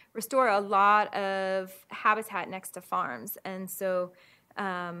 we restore a lot of habitat next to farms. And so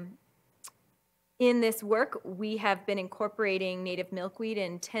in this work, we have been incorporating native milkweed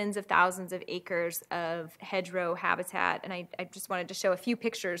in tens of thousands of acres of hedgerow habitat. And I just wanted to show a few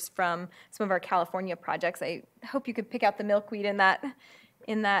pictures from some of our California projects. I hope you could pick out the milkweed in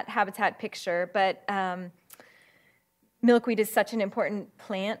that habitat picture. But milkweed is such an important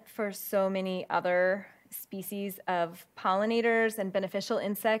plant for so many other species of pollinators and beneficial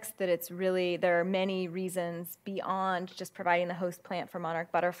insects that it's really, there are many reasons beyond just providing the host plant for monarch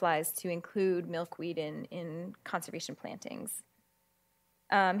butterflies to include milkweed in conservation plantings.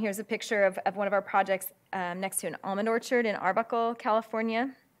 Here's a picture of one of our projects next to an almond orchard in Arbuckle,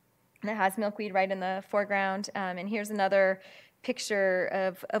 California. And it has milkweed right in the foreground. And here's another picture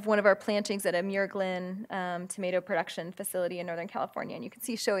of one of our plantings at a Muir Glen tomato production facility in Northern California. And you can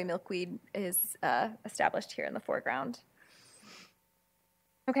see showy milkweed is established here in the foreground.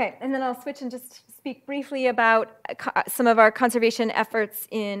 Okay, and then I'll switch and just speak briefly about some of our conservation efforts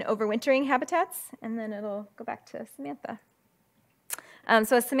in overwintering habitats, and then it'll go back to Samantha.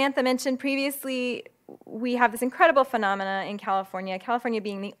 So as Samantha mentioned previously, we have this incredible phenomena in California, California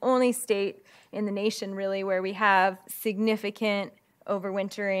being the only state in the nation really where we have significant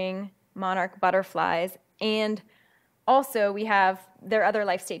overwintering monarch butterflies, and also we have their other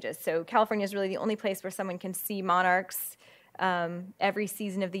life stages. So California is really the only place where someone can see monarchs every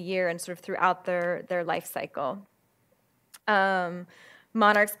season of the year and sort of throughout their life cycle.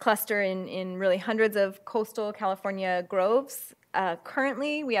 Monarchs cluster in really hundreds of coastal California groves.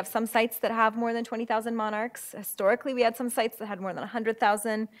 Currently, we have some sites that have more than 20,000 monarchs. Historically, we had some sites that had more than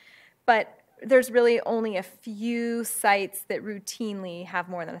 100,000, but there's really only a few sites that routinely have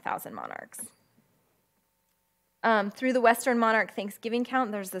more than 1,000 monarchs. Through the Western Monarch Thanksgiving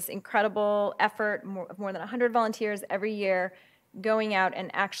Count, there's this incredible effort of more than 100 volunteers every year going out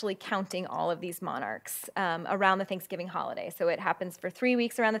and actually counting all of these monarchs around the Thanksgiving holiday. So it happens for 3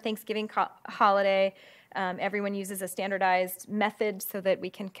 weeks around the Thanksgiving holiday. Everyone uses a standardized method so that we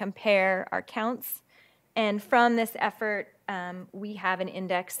can compare our counts. And from this effort, we have an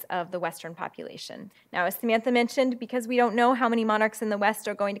index of the Western population. Now, as Samantha mentioned, because we don't know how many monarchs in the West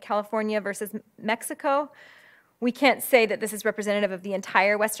are going to California versus Mexico, we can't say that this is representative of the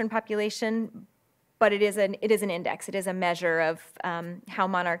entire Western population, but it is an index. It is a measure of how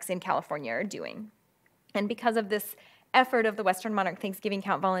monarchs in California are doing. And because of this effort of the Western Monarch Thanksgiving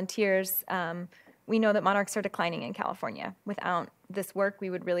Count volunteers, we know that monarchs are declining in California. Without this work, we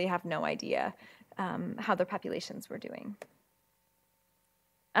would really have no idea how their populations were doing.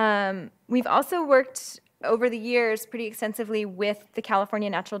 We've also worked over the years pretty extensively with the California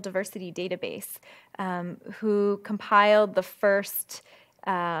Natural Diversity Database, who compiled the first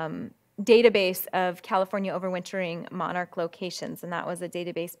database of California overwintering monarch locations, and that was a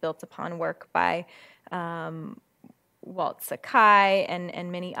database built upon work by Walt Sakai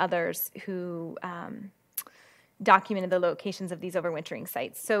and many others who documented the locations of these overwintering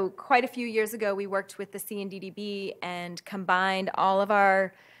sites. So quite a few years ago, we worked with the CNDDB and combined all of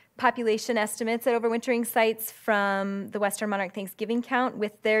our population estimates at overwintering sites from the Western Monarch Thanksgiving Count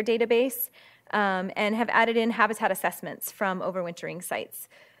with their database and have added in habitat assessments from overwintering sites.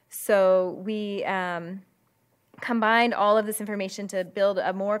 So we combined all of this information to build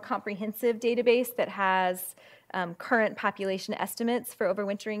a more comprehensive database that has current population estimates for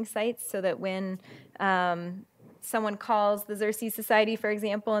overwintering sites, so that when someone calls the Xerces Society, for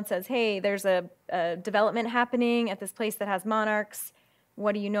example, and says, hey, there's a development happening at this place that has monarchs,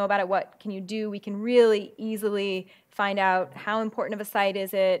 what do you know about it? What can you do? We can really easily find out how important of a site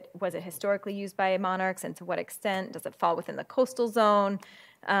is it? Was it historically used by monarchs, and to what extent? Does it fall within the coastal zone?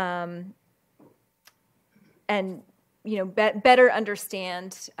 And better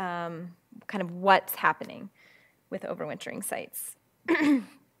understand kind of what's happening with overwintering sites.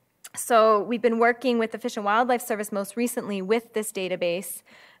 So we've been working with the Fish and Wildlife Service most recently with this database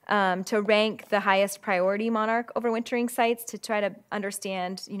to rank the highest priority monarch overwintering sites to try to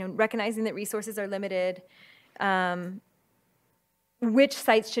understand, recognizing that resources are limited, which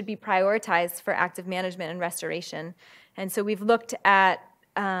sites should be prioritized for active management and restoration. And so we've looked at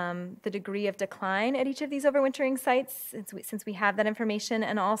the degree of decline at each of these overwintering sites since we have that information,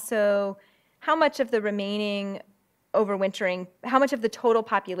 and also how much of the remaining overwintering, how much of the total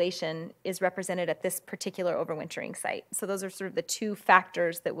population is represented at this particular overwintering site. So those are sort of the two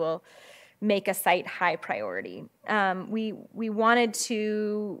factors that will make a site high priority. We wanted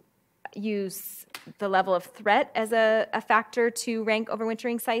to use the level of threat as a factor to rank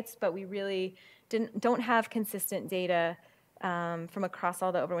overwintering sites, but we really don't have consistent data from across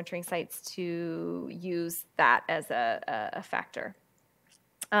all the overwintering sites to use that as a factor.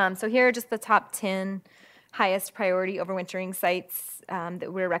 So here are just the top 10 highest priority overwintering sites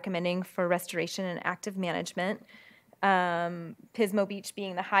that we're recommending for restoration and active management. Pismo Beach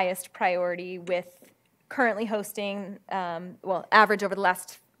being the highest priority, with currently hosting, average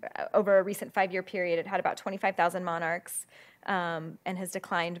over a recent 5-year period, it had about 25,000 monarchs and has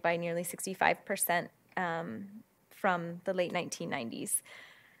declined by nearly 65% from the late 1990s.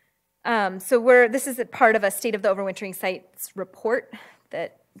 So this is a part of a State of the Overwintering Sites report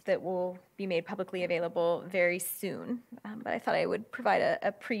that will be made publicly available very soon. But I thought I would provide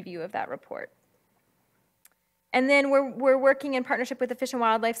a preview of that report. And then we're working in partnership with the Fish and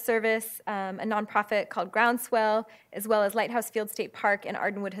Wildlife Service, a nonprofit called Groundswell, as well as Lighthouse Field State Park and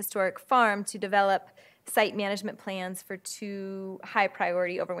Ardenwood Historic Farm, to develop site management plans for 2 high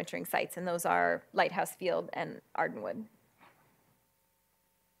priority overwintering sites, and those are Lighthouse Field and Ardenwood.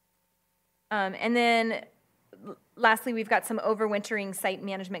 And then lastly, we've got some overwintering site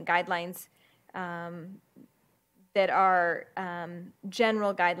management guidelines that are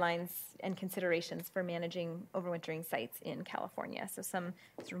general guidelines and considerations for managing overwintering sites in California. So some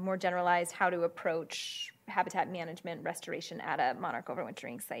sort of more generalized how to approach habitat management restoration at a monarch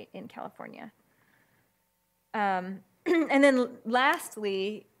overwintering site in California. And then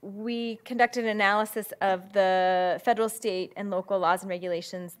lastly, we conducted an analysis of the federal, state, and local laws and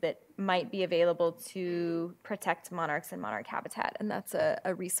regulations that might be available to protect monarchs and monarch habitat, and that's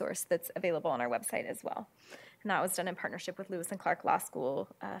a resource that's available on our website as well. And that was done in partnership with Lewis and Clark Law School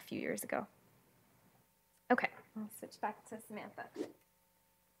a few years ago. Okay, I'll switch back to Samantha.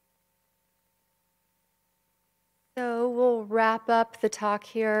 So we'll wrap up the talk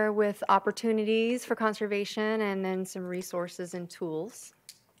here with opportunities for conservation and then some resources and tools.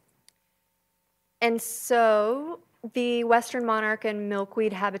 And so the Western Monarch and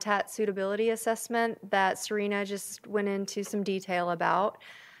Milkweed Habitat Suitability Assessment that Serena just went into some detail about,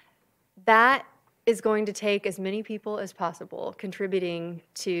 that is going to take as many people as possible contributing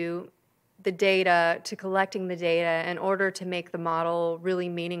to the data, to collecting the data in order to make the model really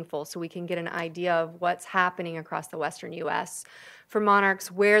meaningful, so we can get an idea of what's happening across the western U.S. for monarchs,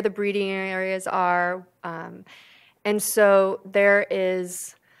 where the breeding areas are. And so there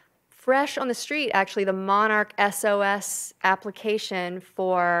is fresh on the street, actually, the Monarch SOS application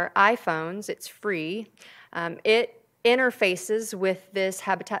for iPhones. It's free. It interfaces with this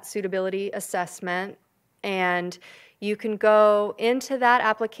habitat suitability assessment, and you can go into that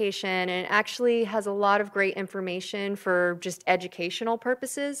application, and it actually has a lot of great information for just educational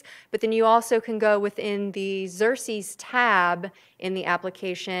purposes, but then you also can go within the Xerces tab in the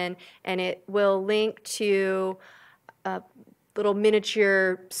application, and it will link to little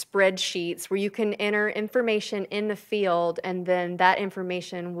miniature spreadsheets where you can enter information in the field, and then that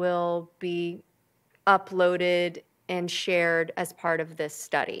information will be uploaded and shared as part of this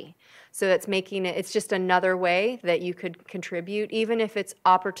study. So that's making it, it's just another way that you could contribute, even if it's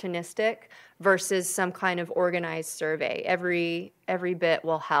opportunistic versus some kind of organized survey. Every bit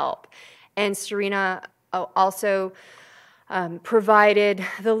will help. And Serena also provided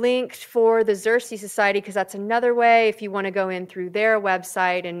the link for the Xerces Society, because that's another way if you want to go in through their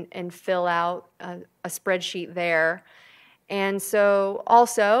website and fill out a spreadsheet there. And so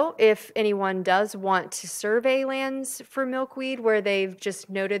also, if anyone does want to survey lands for milkweed where they've just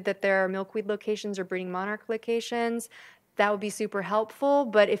noted that there are milkweed locations or breeding monarch locations, that would be super helpful.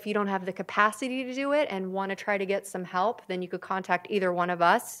 But if you don't have the capacity to do it and want to try to get some help, then you could contact either one of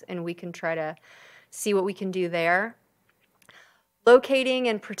us and we can try to see what we can do there. Locating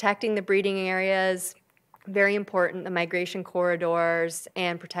and protecting the breeding areas, very important, the migration corridors,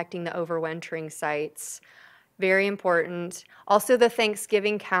 and protecting the overwintering sites. Very important. Also the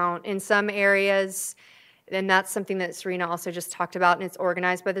Thanksgiving count in some areas, and that's something that Serena also just talked about, and it's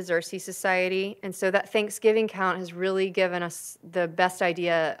organized by the Xerces Society. And so that Thanksgiving count has really given us the best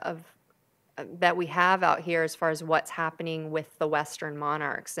idea of that we have out here as far as what's happening with the Western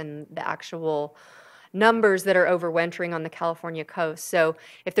monarchs and the actual numbers that are overwintering on the California coast. So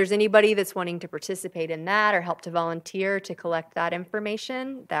if there's anybody that's wanting to participate in that or help to volunteer to collect that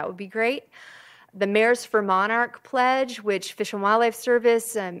information, that would be great. The Mares for Monarch pledge, which Fish and Wildlife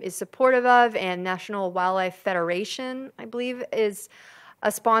Service is supportive of, and National Wildlife Federation, I believe, is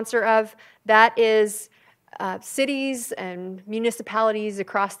a sponsor of, that is cities and municipalities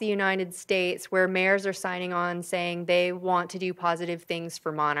across the United States where mayors are signing on saying they want to do positive things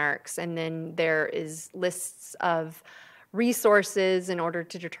for monarchs. And then there is lists of resources in order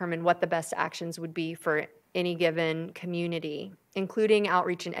to determine what the best actions would be for any given community, including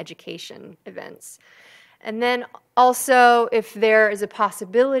outreach and education events. And then also, if there is a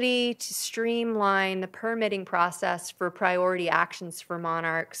possibility to streamline the permitting process for priority actions for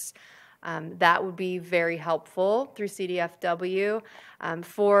monarchs, that would be very helpful through CDFW.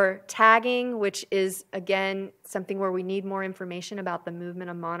 For tagging, which is, again, something where we need more information about the movement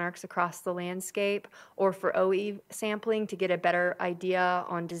of monarchs across the landscape, or for OE sampling to get a better idea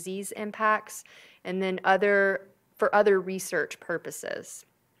on disease impacts, and then for other research purposes.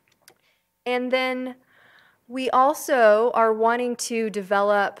 And then we also are wanting to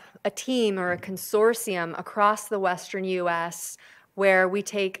develop a team or a consortium across the western U.S. where we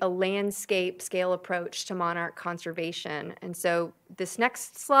take a landscape scale approach to monarch conservation. And so this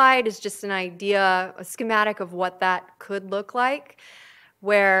next slide is just an idea, a schematic of what that could look like,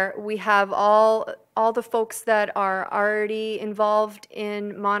 where we have all the folks that are already involved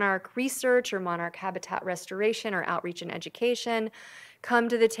in monarch research or monarch habitat restoration or outreach and education come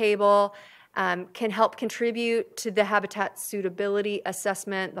to the table, can help contribute to the habitat suitability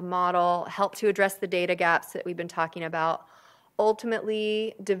assessment, the model, help to address the data gaps that we've been talking about,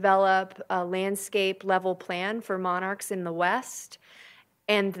 ultimately develop a landscape level plan for monarchs in the West,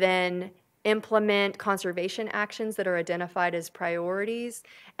 and then implement conservation actions that are identified as priorities,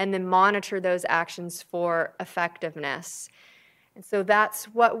 and then monitor those actions for effectiveness. And so that's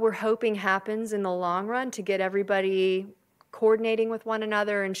what we're hoping happens in the long run, to get everybody coordinating with one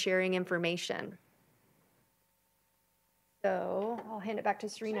another and sharing information. So I'll hand it back to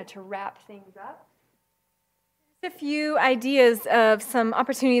Serena to wrap things up. A few ideas of some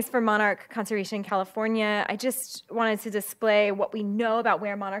opportunities for monarch conservation in California. I just wanted to display what we know about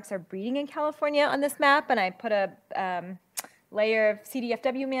where monarchs are breeding in California on this map, and I put a layer of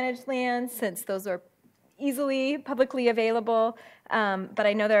CDFW managed lands, since those are easily publicly available. But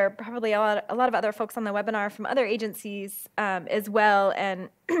I know there are probably a lot of other folks on the webinar from other agencies as well, and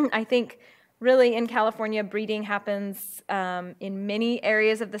I think really in California, breeding happens in many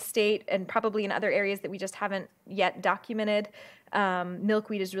areas of the state, and probably in other areas that we just haven't yet documented.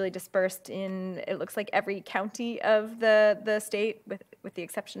 Milkweed is really dispersed in, it looks like, every county of the state, with the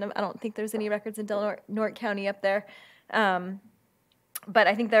exception of, I don't think there's any records in Del Norte County up there. But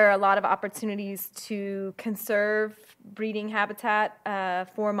I think there are a lot of opportunities to conserve breeding habitat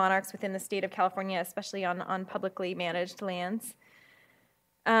for monarchs within the state of California, especially on publicly managed lands.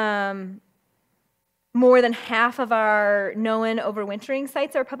 More than half of our known overwintering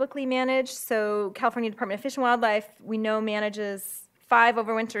sites are publicly managed. So California Department of Fish and Wildlife, we know, manages 5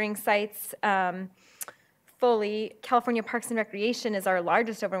 overwintering sites fully. California Parks and Recreation is our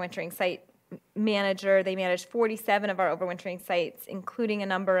largest overwintering site manager. They manage 47 of our overwintering sites, including a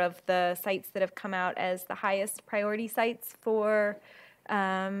number of the sites that have come out as the highest priority sites for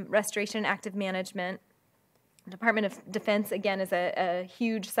restoration and active management. Department of Defense, again, is a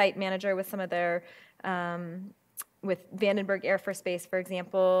huge site manager with some of their, with Vandenberg Air Force Base, for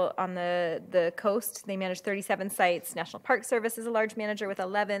example, on the coast. They manage 37 sites. National Park Service is a large manager with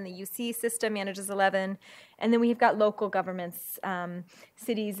 11. The UC system manages 11. And then we've got local governments,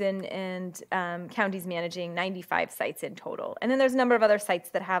 cities and counties managing 95 sites in total. And then there's a number of other sites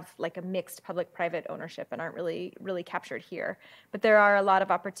that have like a mixed public-private ownership and aren't really captured here. But there are a lot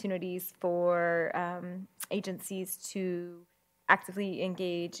of opportunities for agencies to actively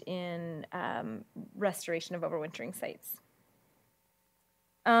engage in restoration of overwintering sites.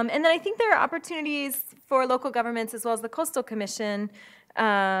 And then I think there are opportunities for local governments as well as the Coastal Commission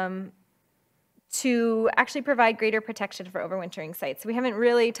to actually provide greater protection for overwintering sites. So we haven't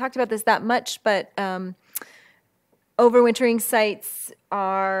really talked about this that much, but overwintering sites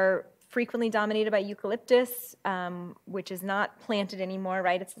are frequently dominated by eucalyptus, which is not planted anymore,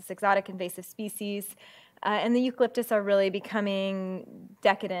 right? It's this exotic invasive species. And the eucalyptus are really becoming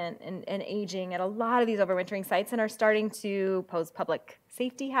decadent and aging at a lot of these overwintering sites, and are starting to pose public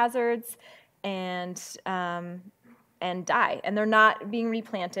safety hazards and die. And they're not being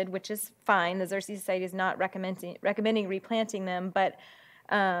replanted, which is fine. The Xerces Society is not recommending replanting them, but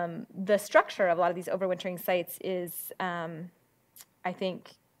the structure of a lot of these overwintering sites is, I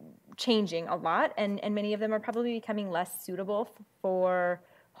think, changing a lot, and many of them are probably becoming less suitable for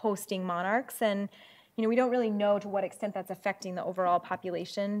hosting monarchs. And we don't really know to what extent that's affecting the overall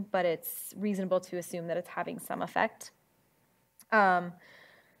population, but it's reasonable to assume that it's having some effect. So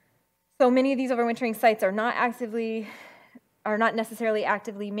many of these overwintering sites are not necessarily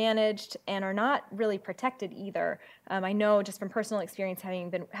actively managed and are not really protected either. I know just from personal experience,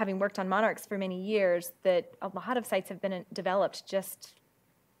 having worked on monarchs for many years, that a lot of sites have been developed just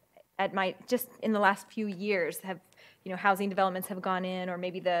in the last few years. Housing developments have gone in, or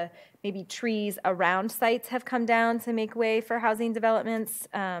maybe trees around sites have come down to make way for housing developments,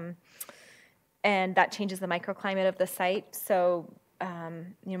 and that changes the microclimate of the site. So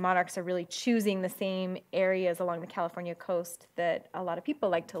monarchs are really choosing the same areas along the California coast that a lot of people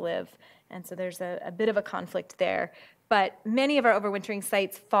like to live, and so there's a bit of a conflict there. But many of our overwintering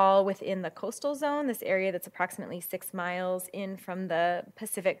sites fall within the coastal zone, this area that's approximately 6 miles in from the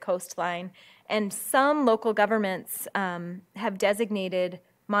Pacific coastline. And some local governments have designated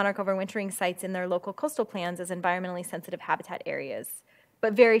monarch overwintering sites in their local coastal plans as environmentally sensitive habitat areas,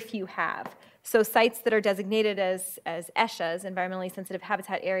 but very few have. So sites that are designated as ESHAs, environmentally sensitive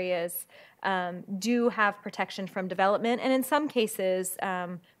habitat areas, do have protection from development, and in some cases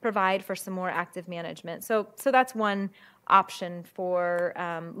provide for some more active management. So that's one option for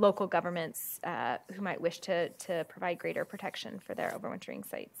local governments who might wish to provide greater protection for their overwintering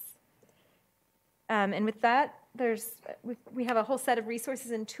sites. And with that, we have a whole set of resources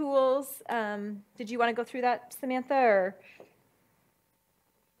and tools. Did you want to go through that, Samantha, or?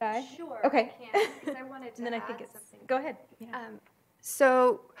 Sure. Okay. I can, because I wanted to And then I add think it's something. go ahead. Yeah.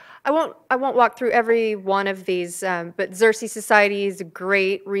 So I won't walk through every one of these, but Xerces Society is a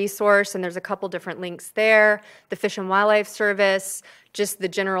great resource, and there's a couple different links there. The Fish and Wildlife Service, just the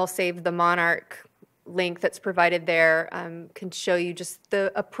general Save the Monarch link that's provided there can show you just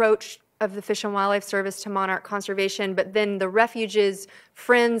the approach of the Fish and Wildlife Service to monarch conservation. But then the Refuges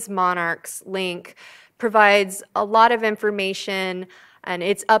Friends Monarchs link provides a lot of information, and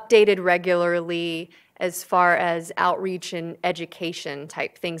it's updated regularly as far as outreach and education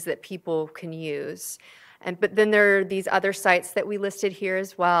type things that people can use. But then there are these other sites that we listed here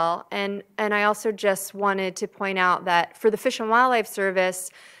as well. And I also just wanted to point out that for the Fish and Wildlife Service,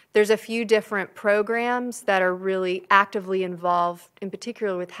 there's a few different programs that are really actively involved, in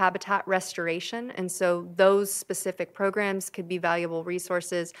particular with habitat restoration. And so those specific programs could be valuable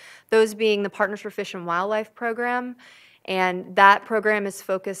resources, those being the Partners for Fish and Wildlife program. And that program is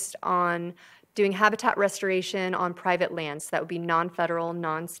focused on doing habitat restoration on private lands. That would be non-federal,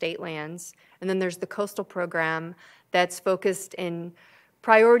 non-state lands. And then there's the coastal program that's focused in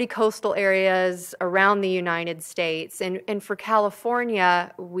priority coastal areas around the United States. And for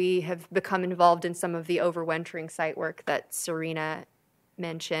California, we have become involved in some of the overwintering site work that Serena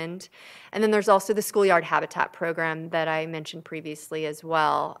mentioned. And then there's also the schoolyard habitat program that I mentioned previously as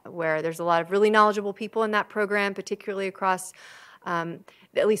well, where there's a lot of really knowledgeable people in that program, particularly across,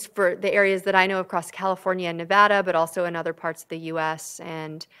 at least for the areas that I know, across California and Nevada, but also in other parts of the U.S.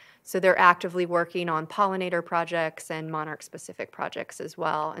 And so they're actively working on pollinator projects and monarch-specific projects as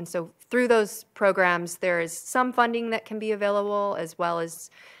well. And so through those programs, there is some funding that can be available, as well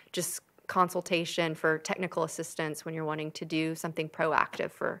as just consultation for technical assistance when you're wanting to do something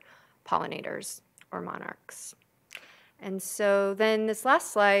proactive for pollinators or monarchs. And so then this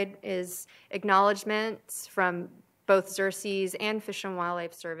last slide is acknowledgments from both Xerces and Fish and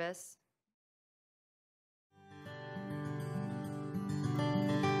Wildlife Service.